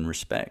support and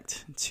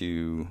respect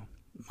to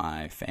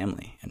my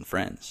family and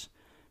friends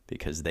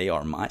because they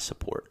are my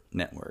support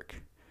network.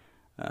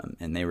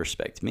 And they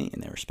respect me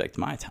and they respect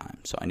my time.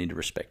 So I need to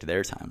respect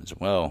their time as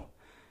well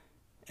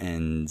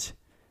and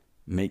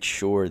make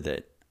sure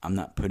that I'm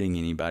not putting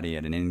anybody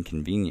at an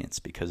inconvenience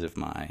because of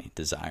my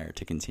desire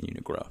to continue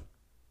to grow.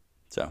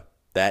 So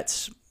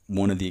that's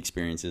one of the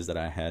experiences that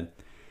I had.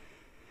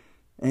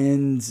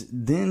 And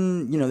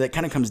then, that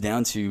kind of comes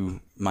down to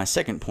my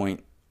second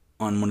point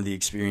on one of the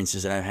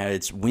experiences that I've had.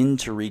 It's when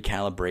to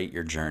recalibrate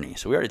your journey.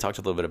 So we already talked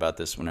a little bit about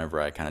this whenever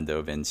I kind of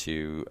dove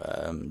into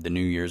the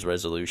New Year's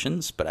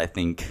resolutions. But I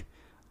think,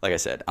 like I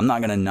said, I'm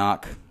not going to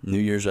knock New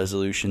Year's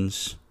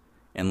resolutions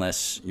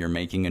unless you're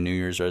making a New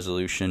Year's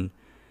resolution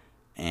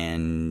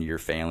and you're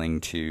failing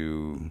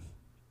to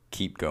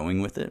keep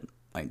going with it.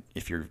 Like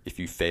if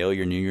you fail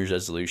your New Year's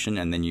resolution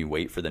and then you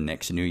wait for the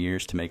next New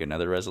Year's to make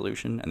another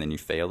resolution and then you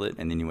fail it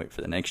and then you wait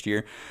for the next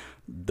year,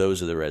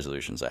 those are the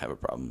resolutions I have a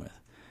problem with.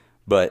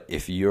 But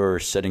if you're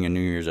setting a New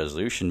Year's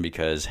resolution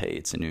because, hey,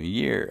 it's a new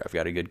year, I've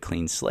got a good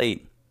clean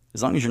slate,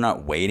 as long as you're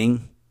not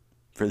waiting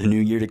for the new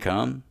year to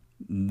come,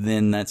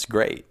 then that's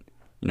great.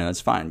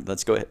 That's fine.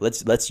 Let's go ahead.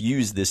 Let's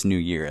use this new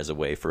year as a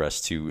way for us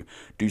to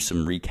do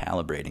some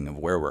recalibrating of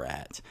where we're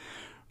at.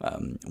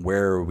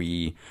 Where are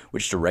we?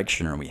 Which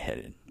direction are we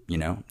headed?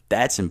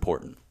 That's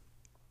important.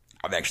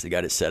 I've actually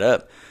got it set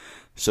up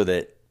so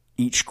that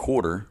each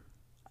quarter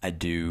I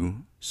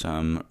do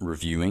some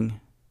reviewing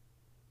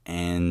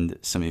and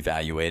some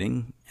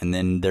evaluating, and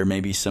then there may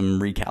be some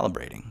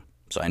recalibrating.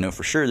 So I know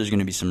for sure there's going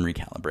to be some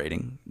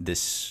recalibrating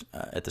this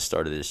at the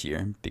start of this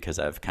year because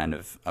I've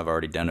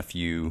already done a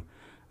few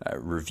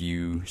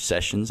review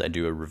sessions. I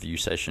do a review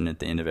session at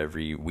the end of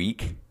every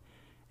week,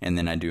 and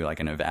then I do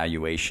like an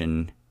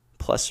evaluation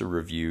plus a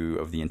review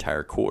of the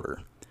entire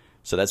quarter.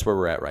 So that's where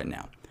we're at right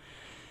now.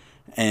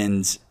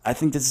 And I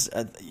think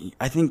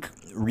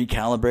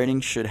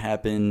recalibrating should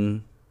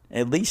happen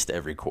at least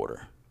every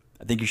quarter.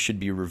 I think you should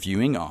be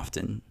reviewing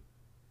often.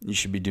 You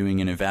should be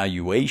doing an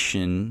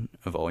evaluation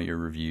of all your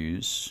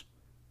reviews.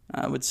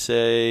 I would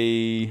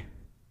say,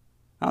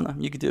 I don't know,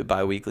 you could do it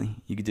bi-weekly.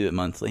 You could do it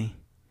monthly.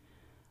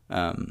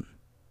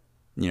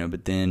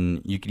 But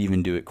then you could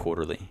even do it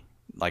quarterly,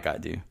 like I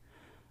do.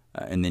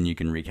 And then you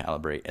can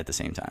recalibrate at the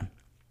same time.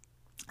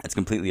 It's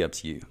completely up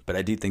to you. But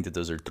I do think that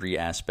those are three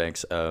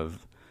aspects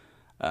of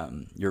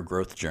your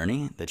growth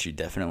journey that you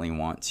definitely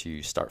want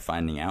to start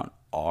finding out.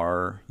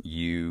 Are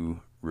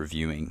you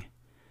reviewing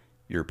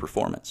your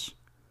performance?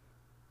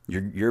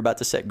 You're about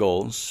to set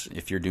goals.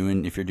 If you're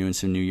doing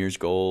some New Year's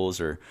goals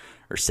or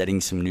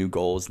setting some new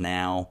goals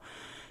now,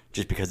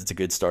 just because it's a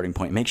good starting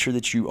point, make sure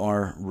that you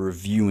are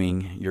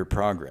reviewing your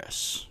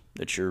progress,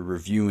 that you're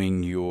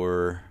reviewing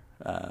your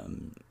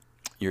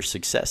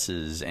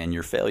successes and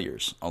your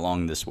failures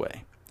along this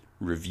way.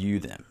 Review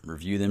them,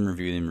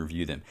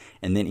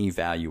 and then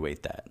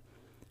evaluate that.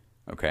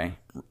 Okay?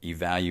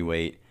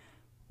 Evaluate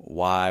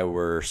why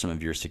were some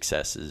of your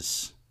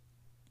successes.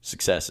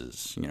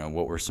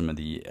 What were some of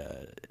the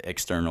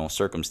external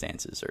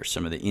circumstances or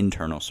some of the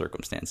internal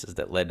circumstances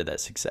that led to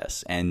that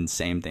success? And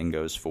same thing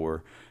goes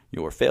for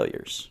your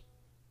failures.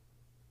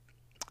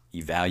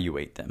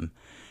 Evaluate them.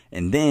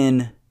 And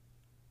then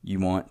you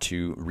want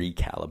to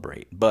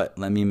recalibrate. But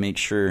let me make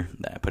sure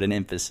that I put an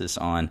emphasis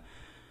on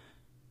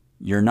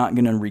you're not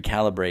going to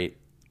recalibrate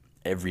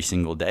every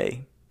single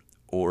day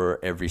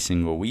or every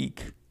single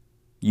week.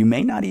 You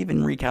may not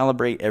even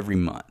recalibrate every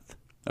month.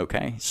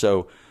 Okay?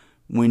 So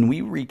when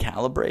we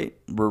recalibrate,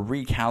 we're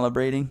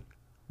recalibrating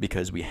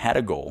because we had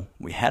a goal,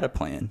 we had a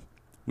plan,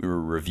 we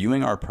were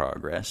reviewing our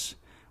progress,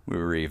 we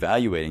were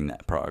evaluating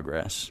that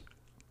progress,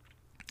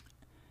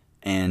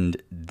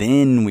 and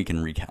then we can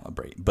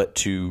recalibrate. But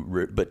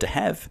to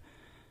have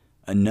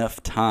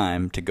enough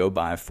time to go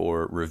by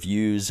for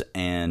reviews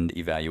and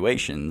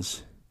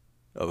evaluations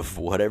of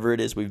whatever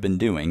it is we've been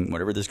doing,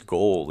 whatever this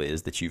goal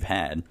is that you've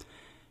had,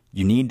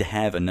 you need to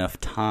have enough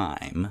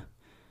time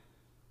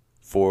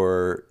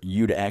for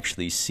you to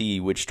actually see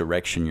which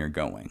direction you're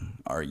going.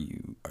 Are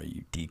you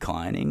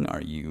declining?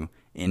 Are you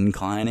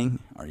inclining?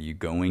 Are you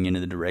going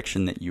into the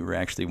direction that you were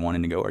actually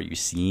wanting to go? Are you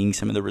seeing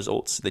some of the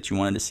results that you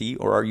wanted to see,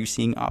 or are you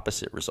seeing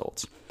opposite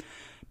results?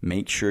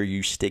 Make sure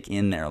you stick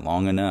in there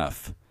long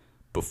enough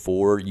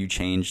before you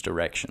change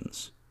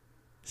directions.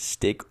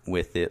 Stick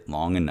with it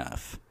long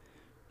enough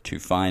to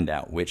find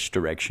out which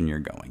direction you're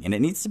going. And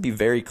it needs to be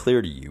very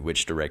clear to you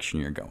which direction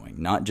you're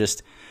going, not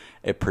just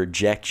a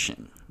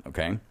projection,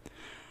 okay?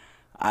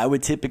 I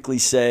would typically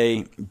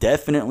say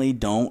definitely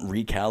don't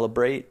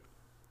recalibrate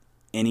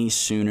any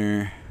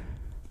sooner.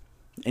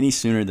 any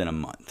sooner than a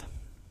month.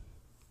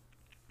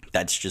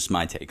 That's just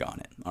my take on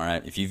it. All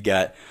right. If you've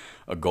got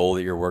a goal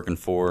that you're working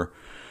for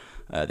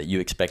that you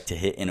expect to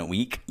hit in a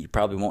week, you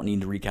probably won't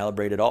need to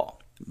recalibrate at all.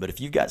 But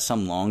if you've got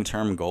some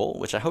long-term goal,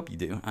 which I hope you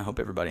do, I hope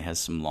everybody has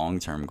some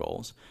long-term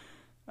goals,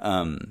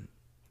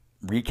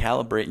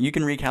 recalibrate. You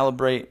can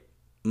recalibrate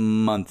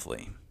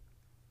monthly,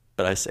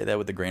 but I say that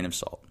with a grain of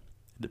salt.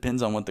 It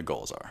depends on what the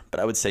goals are, but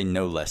I would say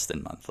no less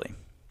than monthly.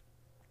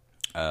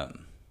 Or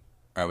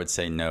I would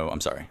say no.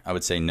 I'm sorry. I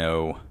would say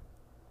no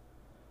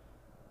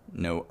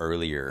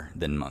earlier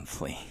than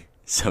monthly.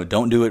 So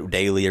don't do it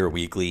daily or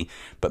weekly,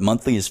 but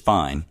monthly is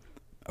fine.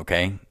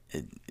 Okay,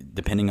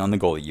 depending on the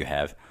goal that you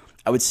have.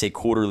 I would say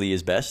quarterly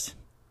is best.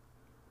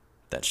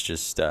 That's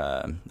just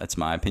that's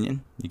my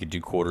opinion. You could do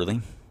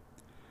quarterly,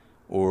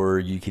 or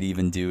you could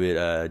even do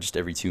it just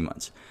every 2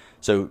 months.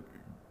 So,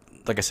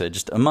 like I said,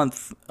 just a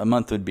month. A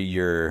month would be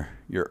your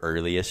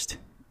earliest,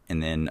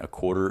 and then a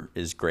quarter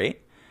is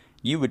great.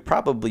 You would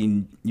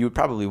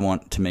probably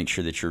want to make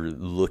sure that you're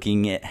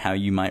looking at how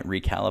you might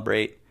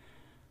recalibrate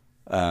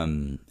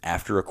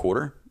after a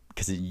quarter,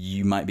 because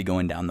you might be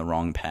going down the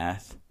wrong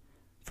path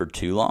for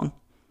too long.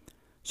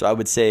 So I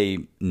would say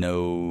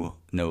no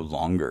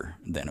longer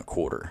than a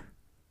quarter.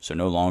 So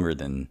no longer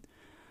than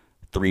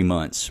 3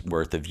 months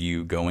worth of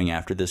you going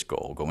after this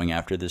goal, going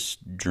after this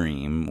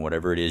dream,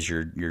 whatever it is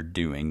you're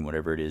doing,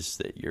 whatever it is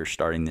that you're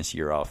starting this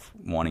year off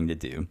wanting to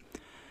do.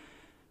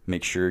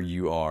 Make sure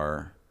you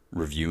are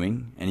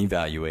reviewing and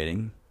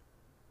evaluating.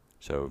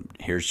 So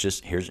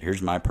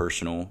here's my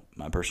personal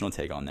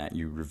take on that.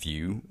 You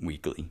review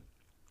weekly,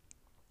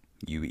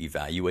 you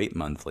evaluate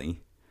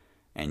monthly,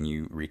 and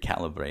you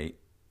recalibrate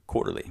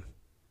quarterly.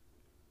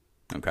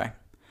 Okay,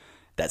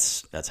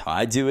 that's how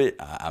I do it.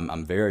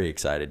 I'm very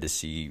excited to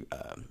see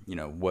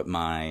what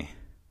my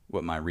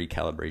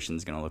recalibration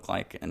is going to look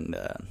like, and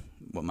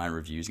what my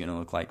review is going to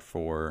look like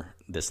for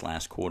this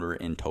last quarter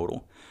in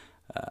total.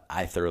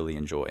 I thoroughly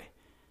enjoy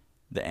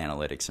the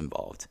analytics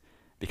involved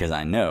because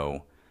I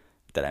know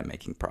that I'm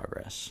making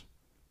progress.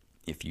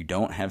 If you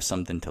don't have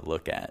something to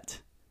look at,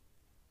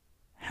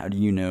 how do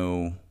you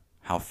know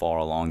how far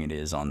along it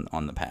is on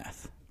the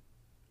path?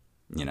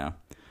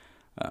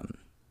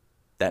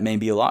 That may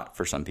be a lot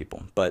for some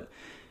people, but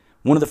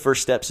one of the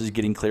first steps is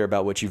getting clear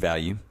about what you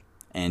value.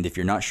 And if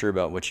you're not sure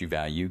about what you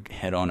value,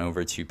 head on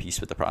over to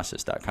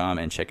peacewiththeprocess.com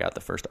and check out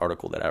the first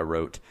article that I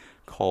wrote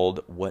called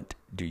What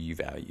Do You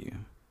Value?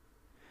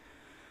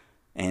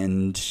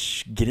 And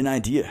get an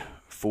idea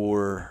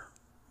for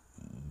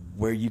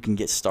where you can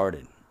get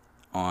started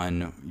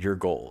on your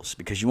goals,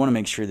 because you want to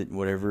make sure that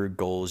whatever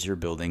goals you're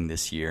building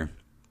this year,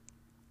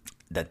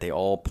 that they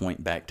all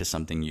point back to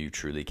something you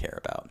truly care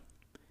about.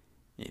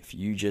 If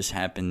you just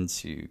happen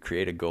to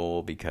create a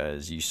goal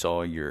because you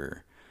saw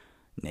your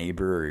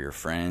neighbor or your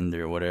friend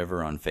or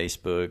whatever on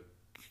Facebook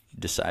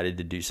decided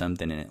to do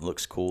something and it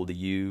looks cool to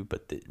you,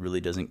 but it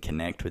really doesn't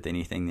connect with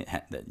anything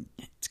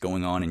that's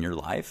going on in your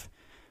life,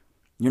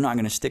 you're not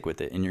going to stick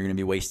with it, and you're going to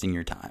be wasting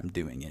your time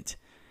doing it.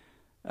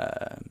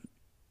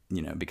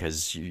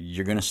 Because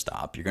you're going to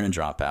stop, you're going to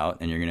drop out,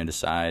 and you're going to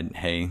decide,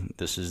 hey,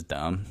 this is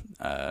dumb.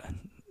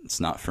 It's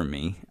not for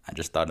me. I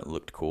just thought it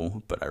looked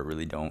cool, but I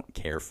really don't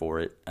care for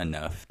it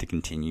enough to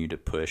continue to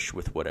push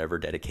with whatever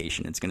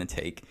dedication it's going to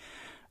take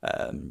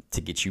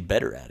to get you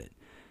better at it.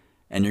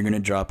 And you're going to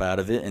drop out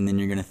of it, and then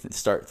you're going to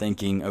start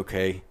thinking,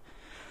 okay,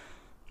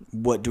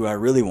 what do I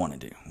really want to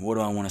do? What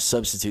do I want to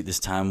substitute this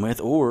time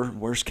with? Or,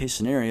 worst case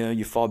scenario,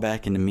 you fall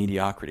back into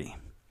mediocrity,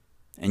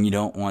 and you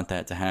don't want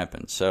that to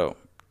happen. So,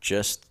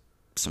 just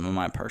some of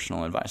my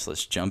personal advice.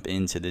 Let's jump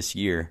into this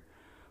year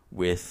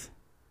with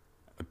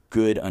a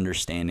good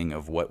understanding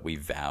of what we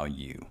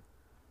value.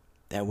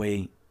 That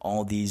way,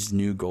 all these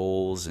new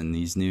goals and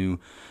these new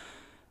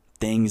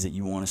things that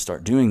you want to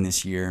start doing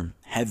this year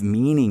have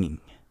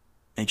meaning.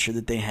 Make sure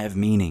that they have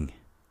meaning.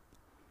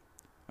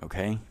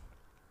 Okay?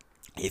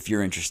 If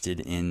you're interested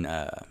in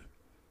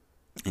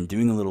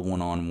doing a little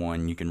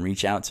one-on-one, you can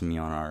reach out to me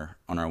on our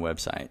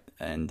website,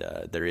 and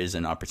there is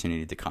an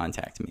opportunity to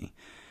contact me.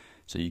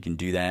 So you can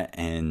do that,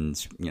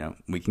 and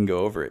we can go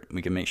over it.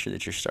 We can make sure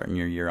that you're starting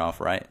your year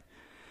off right.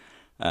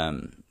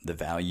 The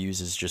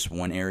values is just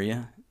one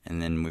area,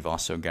 and then we've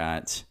also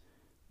got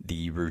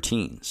the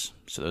routines.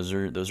 So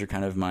those are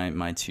kind of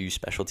my two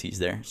specialties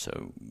there.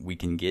 So we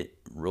can get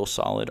real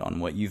solid on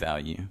what you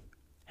value,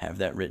 have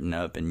that written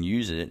up, and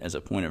use it as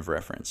a point of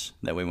reference.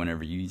 That way,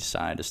 whenever you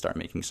decide to start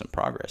making some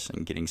progress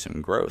and getting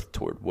some growth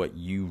toward what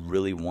you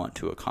really want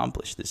to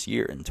accomplish this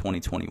year in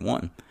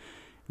 2021,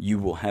 you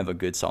will have a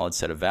good solid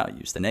set of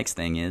values. The next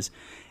thing is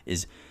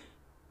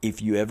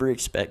if you ever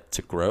expect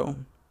to grow,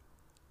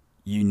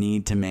 you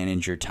need to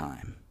manage your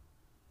time.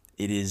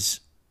 It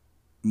is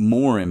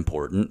more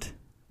important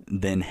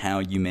than how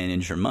you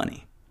manage your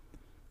money.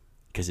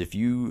 Because if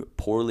you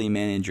poorly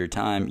manage your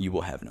time, you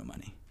will have no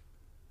money.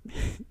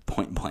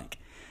 Point blank.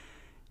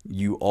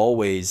 You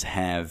always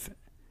have,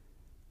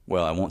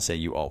 well, I won't say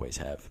you always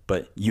have,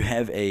 but you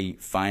have a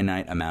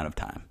finite amount of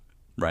time,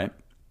 right?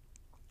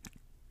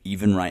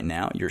 Even right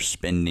now, you're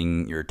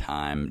spending your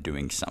time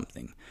doing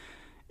something.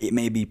 it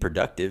may be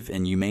productive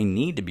and you may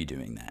need to be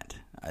doing that.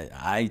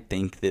 I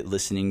think that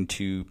listening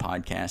to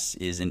podcasts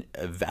is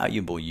a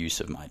valuable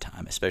use of my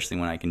time, especially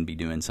when I can be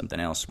doing something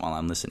else while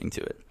I'm listening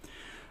to it.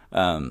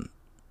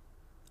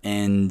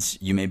 And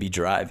you may be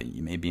driving,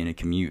 you may be in a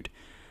commute.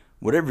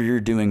 Whatever you're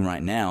doing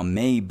right now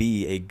may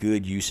be a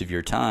good use of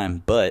your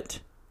time, but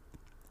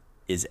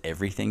is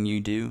everything you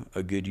do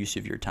a good use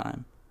of your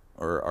time?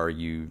 Or are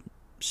you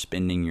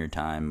spending your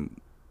time,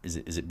 is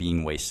it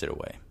being wasted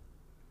away?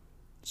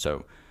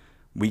 So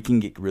we can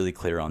get really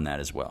clear on that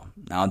as well.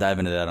 I'll dive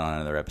into that on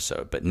another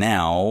episode. But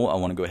now I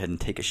want to go ahead and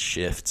take a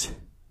shift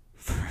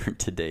for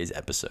today's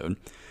episode.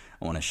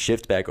 I want to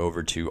shift back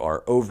over to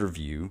our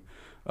overview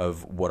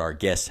of what our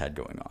guests had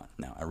going on.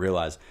 Now, I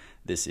realize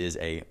this is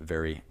a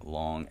very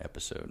long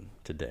episode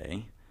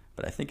today,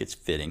 but I think it's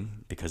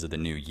fitting because of the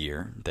new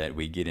year that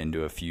we get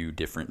into a few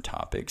different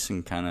topics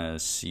and kind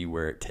of see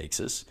where it takes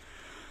us.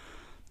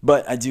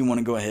 But I do want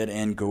to go ahead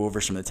and go over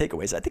some of the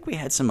takeaways. I think we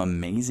had some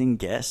amazing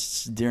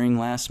guests during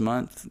last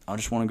month. I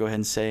just want to go ahead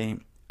and say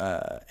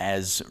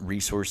as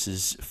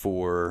resources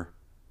for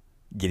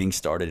getting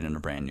started in a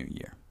brand new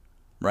year,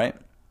 right?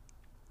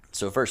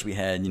 So first we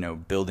had,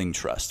 Building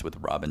Trust with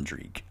Robin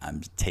Dreeke.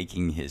 I'm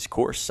taking his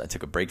course. I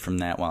took a break from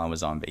that while I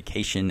was on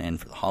vacation, and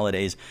for the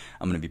holidays,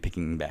 I'm going to be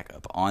picking back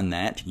up on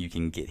that. You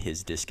can get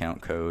his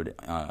discount code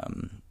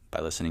by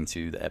listening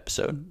to the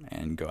episode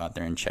and go out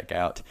there and check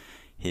out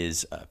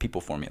his People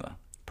Formula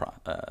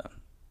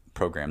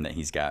program that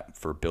he's got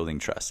for building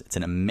trust. It's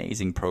an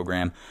amazing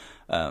program.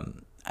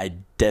 I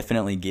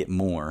definitely get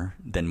more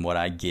than what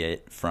I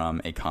get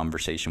from a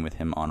conversation with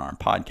him on our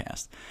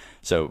podcast.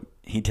 So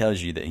he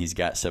tells you that he's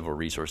got several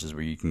resources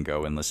where you can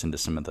go and listen to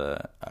some of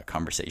the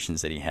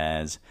conversations that he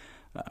has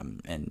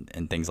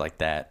and things like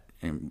that,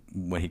 and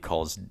what he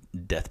calls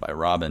Death by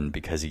Robin,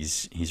 because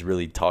he's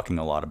really talking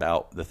a lot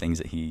about the things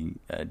that he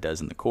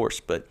does in the course.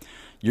 But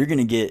you're going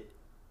to get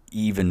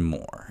even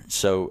more.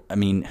 So,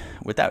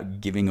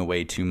 without giving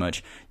away too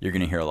much, you're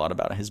going to hear a lot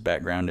about his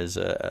background as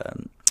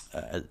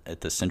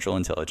at the Central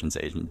Intelligence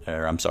Agent,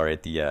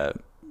 at the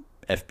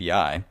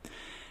FBI.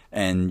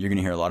 And you're going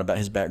to hear a lot about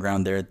his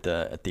background there at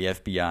the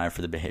FBI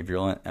for the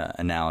Behavioral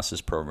Analysis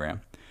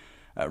Program,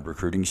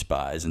 recruiting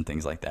spies and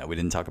things like that. We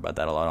didn't talk about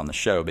that a lot on the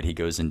show, but he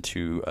goes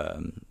into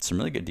some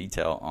really good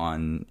detail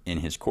in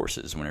his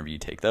courses whenever you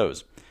take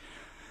those.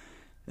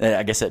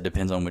 I guess that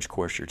depends on which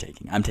course you're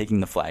taking. I'm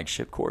taking the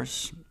flagship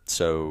course,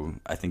 so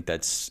I think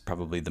that's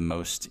probably the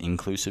most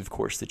inclusive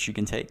course that you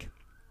can take.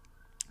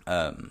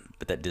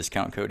 But that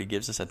discount code he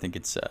gives us, I think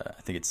it's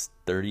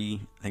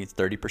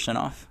 30%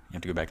 off. You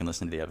have to go back and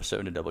listen to the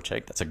episode to double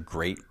check. That's a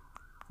great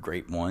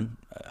one.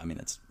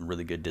 That's a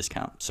really good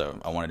discount. So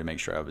I wanted to make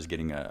sure I was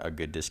getting a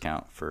good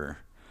discount for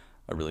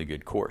a really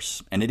good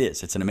course, and it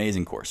is. It's an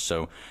amazing course.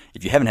 So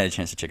if you haven't had a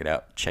chance to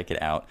check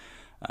it out.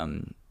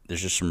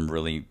 There's just some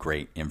really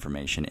great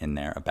information in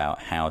there about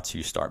how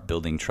to start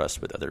building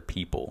trust with other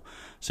people.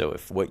 So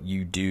if what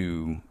you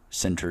do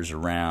centers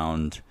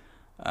around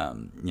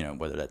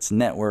whether that's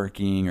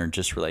networking or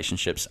just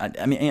relationships.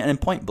 And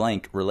point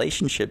blank,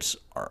 relationships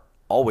are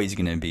always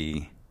going to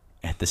be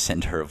at the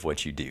center of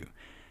what you do.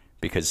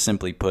 Because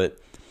simply put,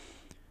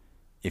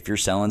 if you're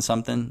selling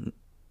something,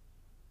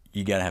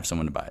 you got to have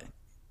someone to buy it.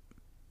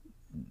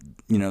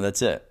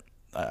 That's it.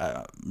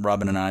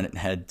 Robin and I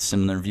had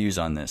similar views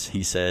on this.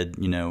 He said,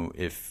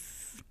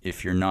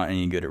 if you're not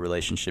any good at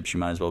relationships, you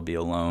might as well be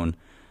alone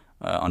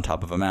on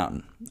top of a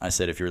mountain. I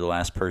said, if you're the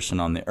last person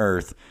on the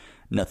earth,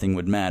 nothing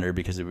would matter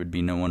because there would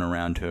be no one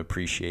around to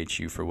appreciate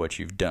you for what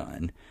you've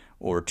done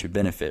or to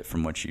benefit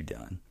from what you've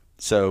done.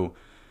 So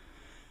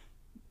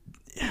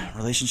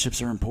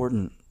relationships are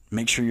important.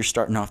 Make sure you're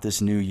starting off this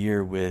new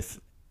year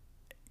with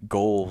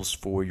goals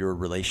for your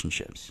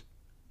relationships.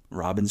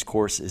 Robin's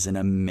course is an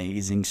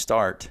amazing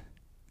start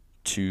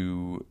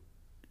to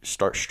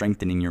start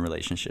strengthening your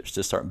relationships,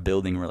 to start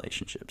building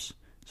relationships.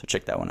 So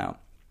check that one out.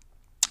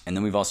 And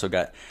then we've also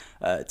got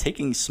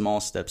taking small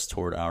steps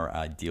toward our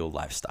ideal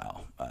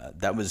lifestyle.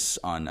 That was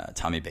on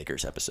Tommy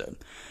Baker's episode.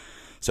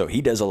 So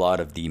he does a lot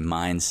of the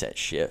mindset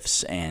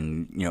shifts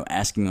and,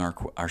 asking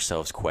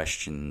ourselves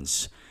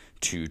questions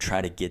to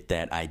try to get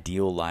that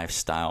ideal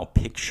lifestyle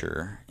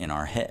picture in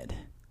our head.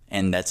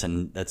 And that's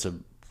a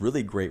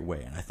really great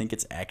way. And I think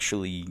it's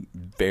actually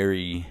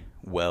very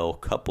well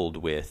coupled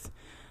with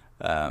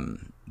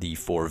the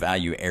 4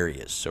 value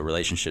areas. So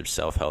relationships,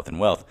 self-health, and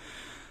wealth.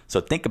 So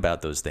think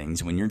about those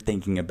things when you're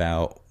thinking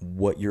about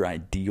what your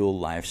ideal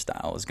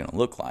lifestyle is going to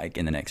look like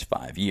in the next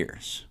 5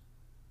 years.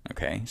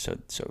 Okay, so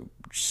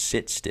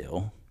sit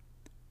still,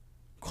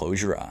 close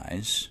your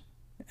eyes,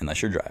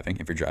 unless you're driving.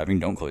 If you're driving,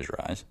 don't close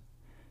your eyes.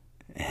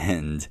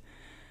 And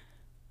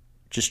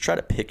just try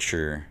to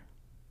picture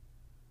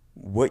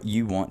what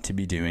you want to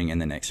be doing in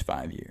the next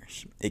 5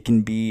 years. It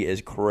can be as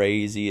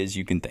crazy as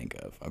you can think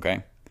of,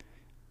 okay?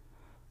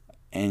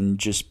 And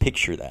just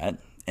picture that.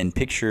 And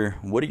picture,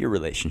 what do your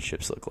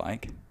relationships look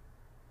like?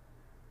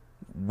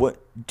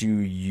 What do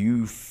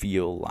you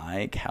feel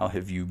like? How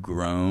have you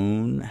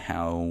grown?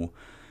 How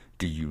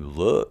do you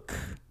look?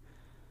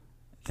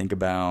 Think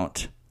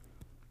about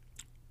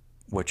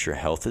what your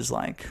health is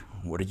like.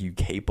 What are you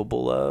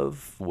capable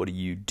of? What do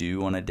you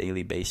do on a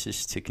daily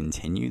basis to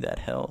continue that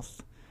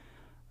health?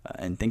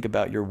 And think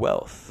about your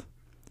wealth.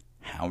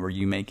 How are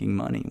you making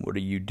money? What are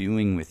you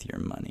doing with your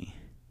money?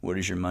 What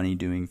is your money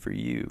doing for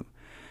you?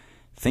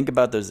 Think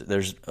about those.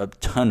 There's a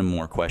ton of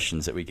more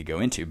questions that we could go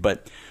into,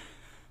 but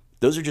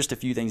those are just a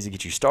few things to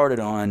get you started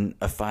on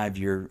a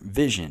 5-year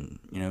vision.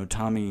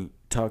 Tommy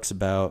talks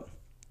about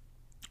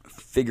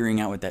figuring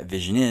out what that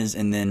vision is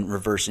and then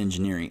reverse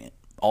engineering it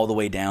all the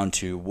way down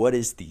to what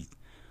is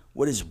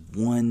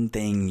one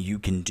thing you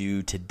can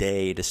do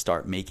today to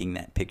start making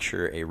that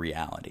picture a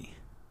reality.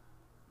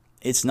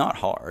 It's not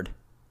hard.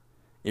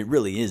 It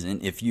really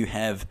isn't.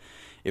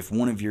 If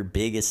one of your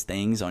biggest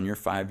things on your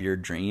 5-year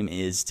dream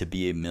is to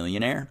be a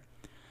millionaire,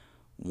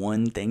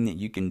 one thing that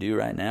you can do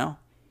right now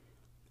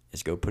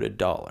is go put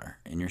 $1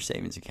 in your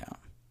savings account.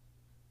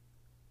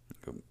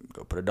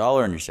 Go put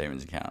 $1 in your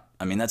savings account.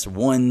 I mean, that's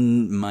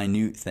one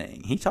minute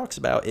thing. He talks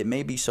about it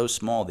may be so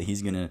small that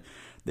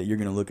you're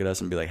gonna look at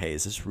us and be like, hey,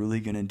 is this really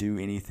gonna do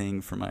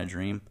anything for my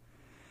dream?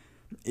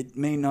 It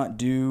may not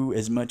do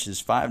as much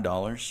as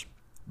 $5,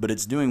 but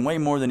it's doing way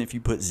more than if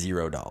you put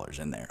 $0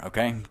 in there,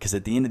 okay? Because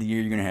at the end of the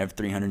year, you're gonna have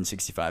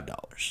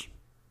 $365.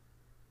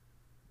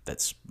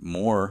 That's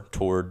more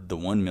toward the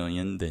 $1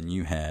 million than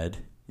you had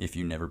if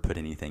you never put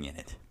anything in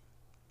it.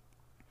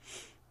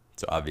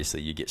 So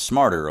obviously you get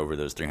smarter over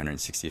those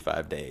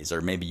 365 days,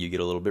 or maybe you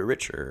get a little bit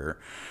richer, or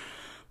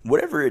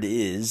whatever it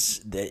is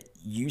that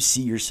you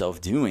see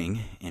yourself doing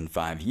in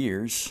 5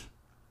 years,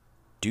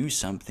 do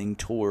something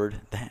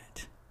toward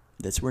that.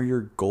 That's where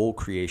your goal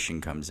creation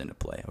comes into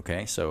play,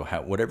 okay? So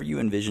whatever you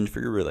envisioned for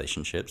your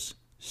relationships,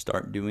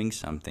 start doing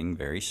something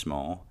very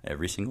small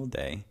every single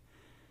day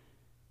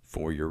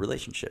for your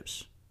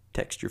relationships.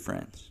 Text your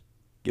friends.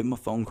 Give them a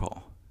phone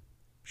call.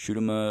 Shoot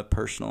them a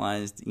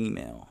personalized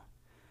email.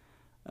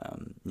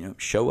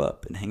 Show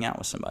up and hang out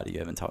with somebody you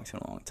haven't talked to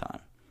in a long time.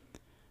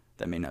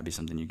 That may not be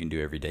something you can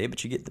do every day,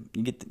 but you get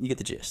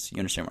the gist. You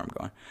understand where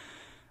I'm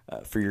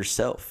going. For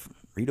yourself,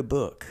 read a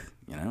book.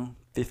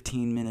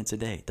 15 minutes a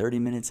day, 30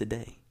 minutes a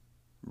day.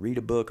 Read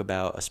a book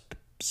about a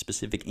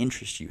specific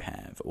interest you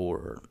have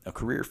or a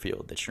career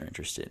field that you're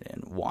interested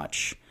in.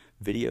 Watch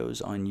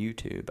videos on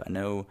YouTube. I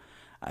know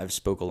I've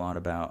spoke a lot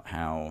about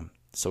how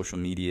social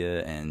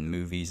media and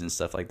movies and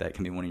stuff like that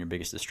can be one of your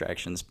biggest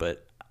distractions,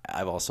 but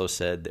I've also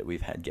said that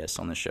we've had guests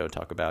on the show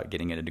talk about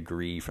getting a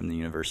degree from the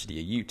University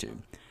of YouTube.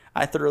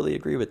 I thoroughly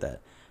agree with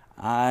that.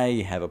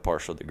 I have a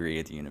partial degree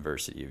at the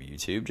University of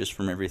YouTube just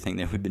from everything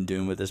that we've been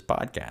doing with this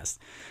podcast.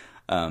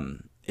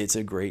 It's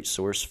a great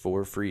source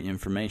for free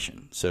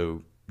information.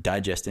 So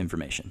digest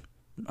information.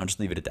 I'll just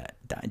leave it at that.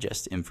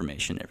 Digest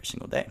information every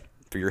single day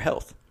for your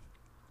health.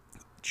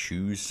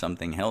 Choose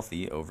something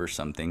healthy over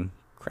something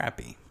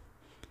crappy.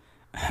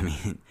 I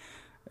mean,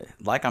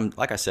 like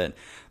I said,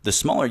 the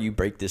smaller you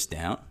break this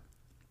down,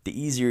 the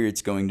easier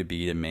it's going to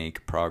be to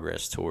make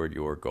progress toward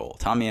your goal.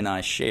 Tommy and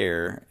I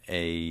share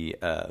the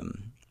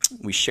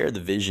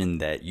vision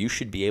that you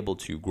should be able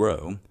to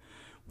grow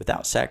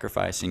without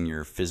sacrificing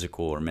your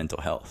physical or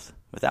mental health,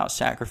 without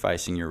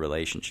sacrificing your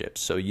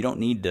relationships. So you don't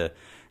need to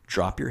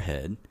drop your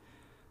head,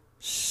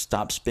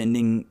 stop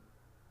spending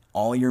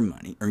all your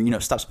money,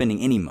 or stop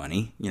spending any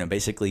money.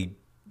 Basically,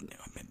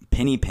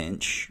 penny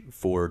pinch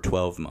for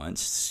 12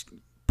 months.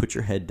 Put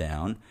your head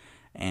down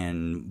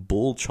and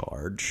bull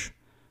charge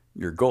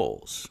your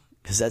goals,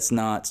 because that's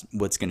not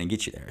what's going to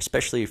get you there,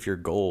 especially if your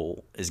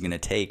goal is going to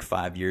take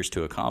 5 years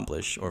to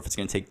accomplish, or if it's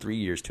going to take 3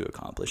 years to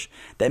accomplish.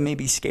 That may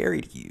be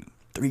scary to you.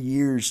 3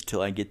 years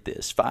till I get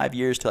this, 5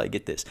 years till I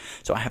get this.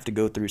 So I have to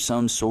go through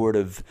some sort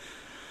of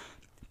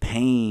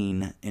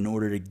pain in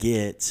order to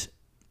get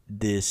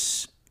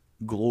this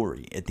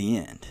glory at the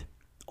end.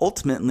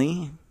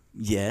 Ultimately,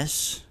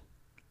 yes,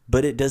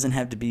 but it doesn't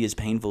have to be as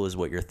painful as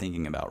what you're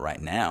thinking about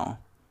right now,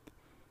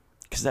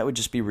 because that would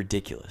just be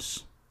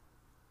ridiculous.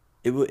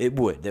 It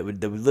would.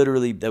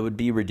 That would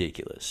be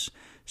ridiculous.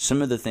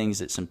 Some of the things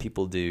that some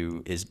people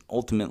do is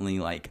ultimately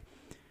like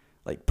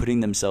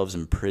putting themselves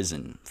in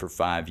prison for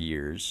 5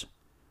 years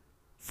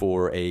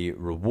for a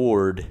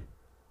reward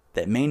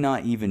that may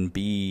not even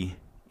be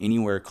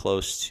anywhere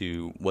close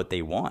to what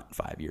they want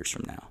 5 years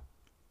from now.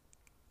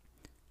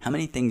 How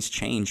many things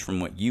change from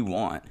what you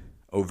want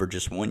over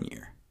just 1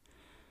 year?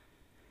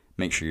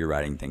 Make sure you're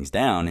writing things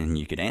down, and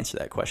you could answer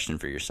that question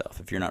for yourself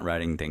if you're not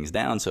writing things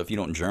down. So if you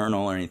don't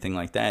journal or anything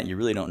like that, you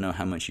really don't know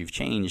how much you've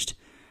changed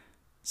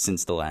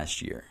since the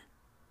last year.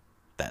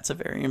 That's a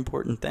very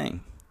important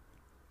thing.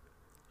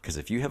 Because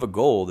if you have a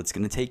goal that's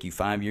going to take you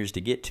 5 years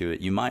to get to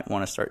it, you might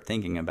want to start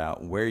thinking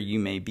about where you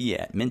may be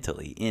at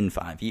mentally in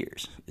 5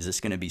 years. Is this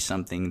going to be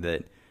something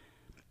that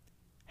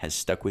has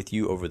stuck with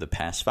you over the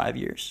past 5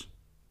 years?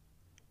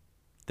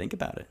 Think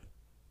about it.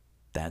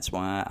 That's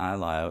why I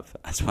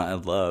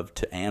love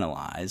to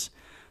analyze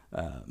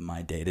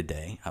my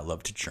day-to-day. I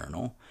love to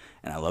journal,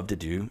 and I love to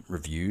do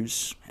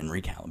reviews and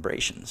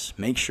recalibrations.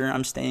 Make sure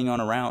I'm staying on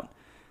a route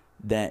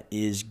that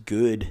is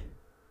good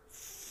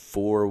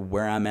for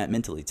where I'm at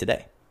mentally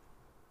today.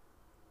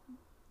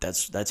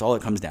 That's all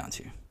it comes down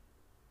to.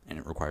 and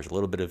it requires a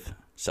little bit of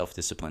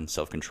self-discipline,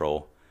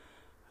 self-control,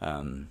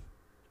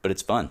 but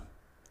it's fun.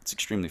 It's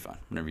extremely fun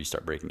whenever you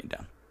start breaking it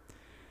down.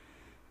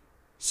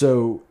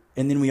 So,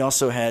 and then we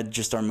also had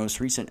just our most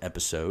recent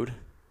episode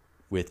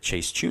with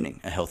Chase Tuning,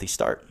 A Healthy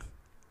Start.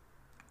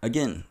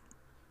 Again,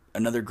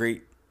 another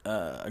great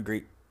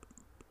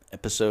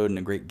episode and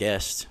a great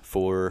guest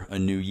for a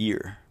new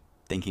year,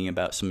 thinking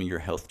about some of your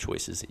health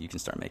choices that you can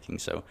start making.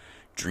 So,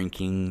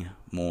 drinking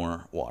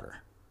more water.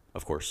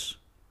 Of course,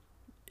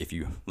 if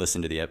you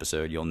listen to the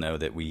episode, you'll know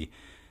that we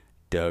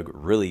dug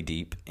really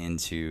deep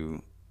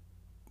into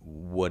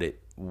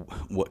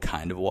what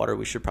kind of water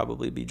we should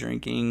probably be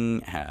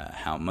drinking,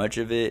 how much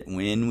of it,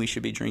 when we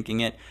should be drinking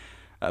it.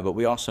 But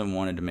we also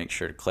wanted to make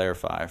sure to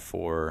clarify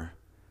for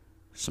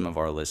some of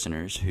our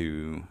listeners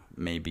who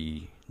may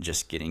be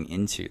just getting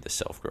into the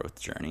self-growth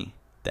journey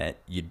that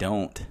you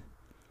don't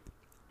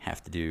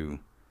have to do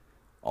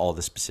all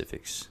the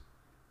specifics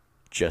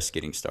just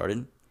getting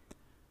started.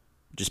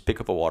 Just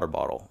pick up a water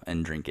bottle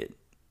and drink it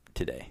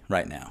today,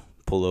 right now.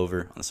 Pull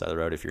over on the side of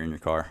the road if you're in your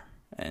car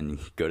and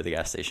go to the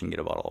gas station and get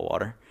a bottle of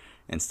water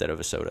instead of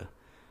a soda.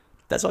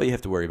 That's all you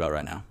have to worry about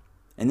right now.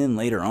 And then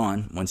later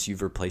on, once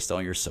you've replaced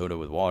all your soda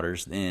with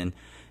waters, then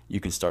you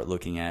can start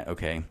looking at,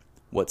 okay,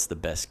 what's the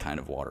best kind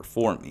of water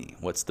for me?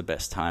 What's the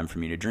best time for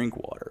me to drink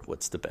water?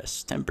 What's the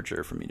best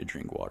temperature for me to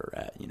drink water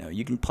at? You know,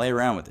 you can play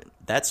around with it.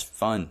 That's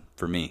fun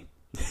for me.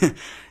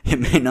 It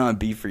may not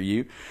be for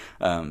you,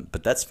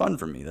 but that's fun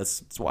for me.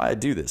 That's why I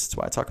do this. That's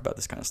why I talk about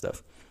this kind of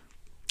stuff.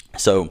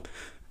 So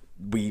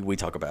we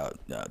talk about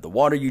the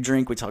water you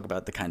drink. We talk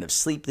about the kind of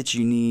sleep that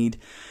you need,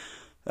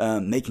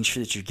 making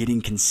sure that you're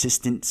getting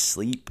consistent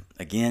sleep.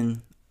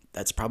 Again,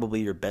 that's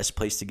probably your best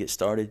place to get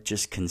started,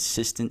 just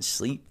consistent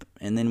sleep.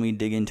 And then we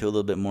dig into a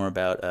little bit more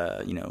about,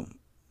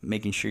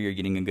 making sure you're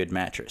getting a good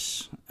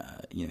mattress.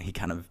 He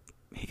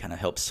kind of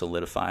helped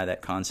solidify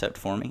that concept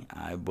for me.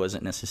 I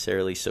wasn't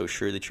necessarily so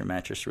sure that your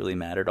mattress really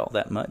mattered all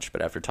that much,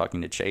 but after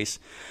talking to Chase,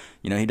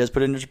 he does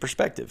put it into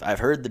perspective. I've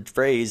heard the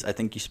phrase, I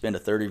think you spend a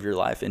third of your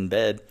life in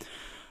bed,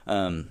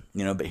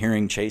 but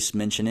hearing Chase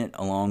mention it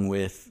along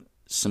with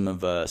some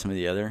of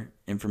the other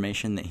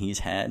information that he's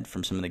had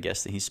from some of the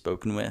guests that he's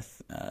spoken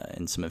with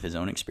and some of his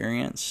own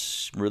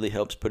experience really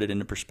helps put it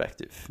into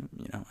perspective.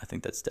 I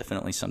think that's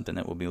definitely something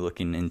that we'll be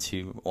looking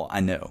into. Well, I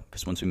know,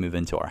 because once we move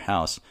into our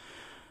house,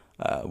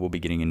 we'll be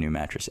getting a new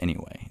mattress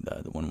anyway.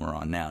 The one we're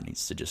on now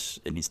needs to go.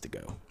 It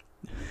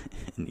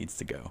needs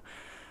to go.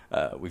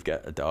 We've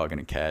got a dog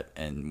and a cat,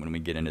 and when we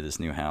get into this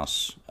new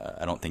house,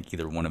 I don't think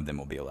either one of them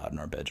will be allowed in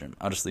our bedroom.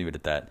 I'll just leave it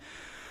at that.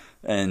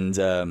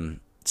 And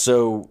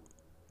so,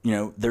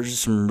 there's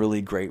some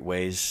really great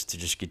ways to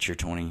just get your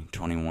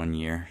 2021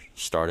 year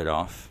started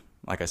off.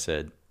 Like I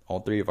said, all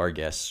three of our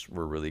guests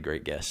were really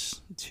great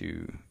guests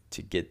to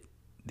get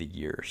the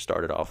year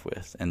started off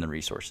with and the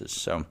resources.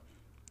 So,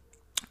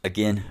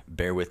 again,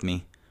 bear with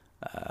me.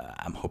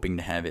 I'm hoping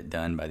to have it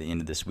done by the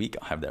end of this week.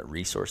 I'll have that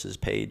resources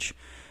page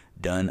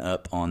done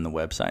up on the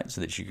website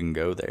so that you can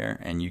go there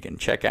and you can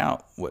check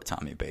out what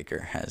Tommy Baker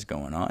has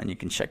going on. You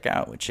can check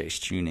out what Chase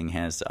Tuning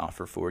has to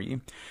offer for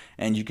you.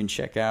 And you can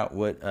check out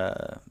what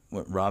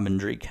Robin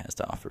Dreek has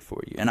to offer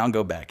for you. And I'll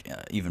go back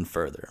even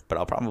further. But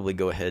I'll probably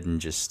go ahead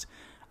and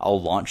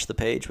I'll launch the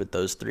page with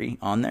those three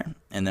on there.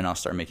 And then I'll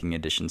start making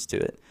additions to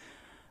it.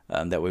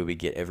 That way we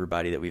get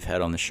everybody that we've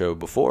had on the show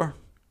before.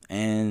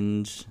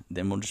 And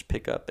then we'll just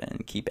pick up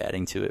and keep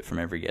adding to it from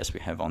every guest we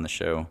have on the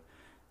show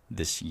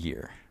this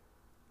year.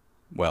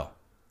 Well,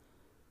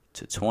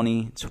 to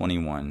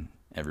 2021,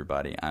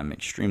 everybody, I'm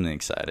extremely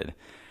excited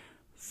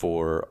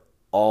for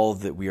all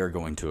that we are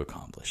going to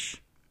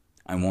accomplish.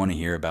 I want to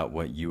hear about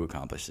what you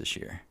accomplished this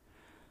year.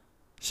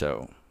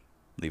 So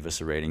leave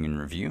us a rating and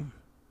review.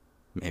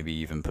 Maybe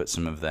even put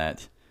some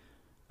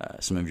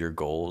of your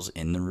goals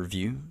in the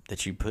review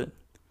that you put.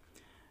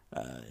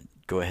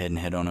 Go ahead and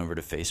head on over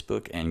to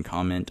Facebook and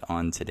comment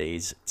on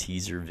today's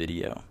teaser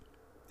video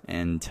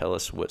and tell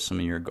us what some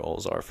of your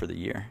goals are for the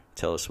year.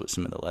 Tell us what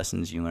some of the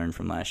lessons you learned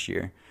from last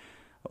year.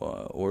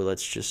 Or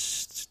let's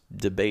just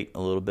debate a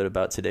little bit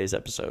about today's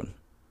episode.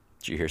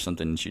 Did you hear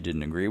something that you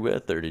didn't agree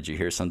with, or did you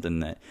hear something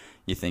that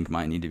you think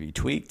might need to be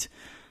tweaked?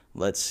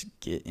 Let's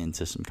get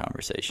into some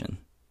conversation,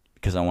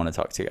 because I want to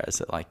talk to guys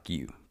that like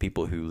you,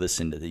 people who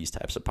listen to these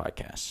types of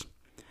podcasts.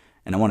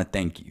 And I want to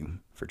thank you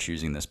for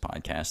choosing this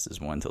podcast as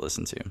one to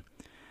listen to.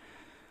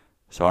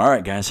 So, all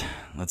right, guys,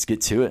 let's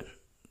get to it.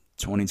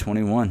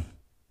 2021.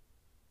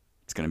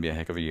 It's going to be a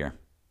heck of a year.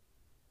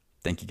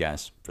 Thank you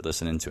guys for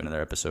listening to another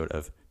episode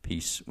of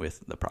Peace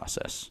with the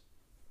Process.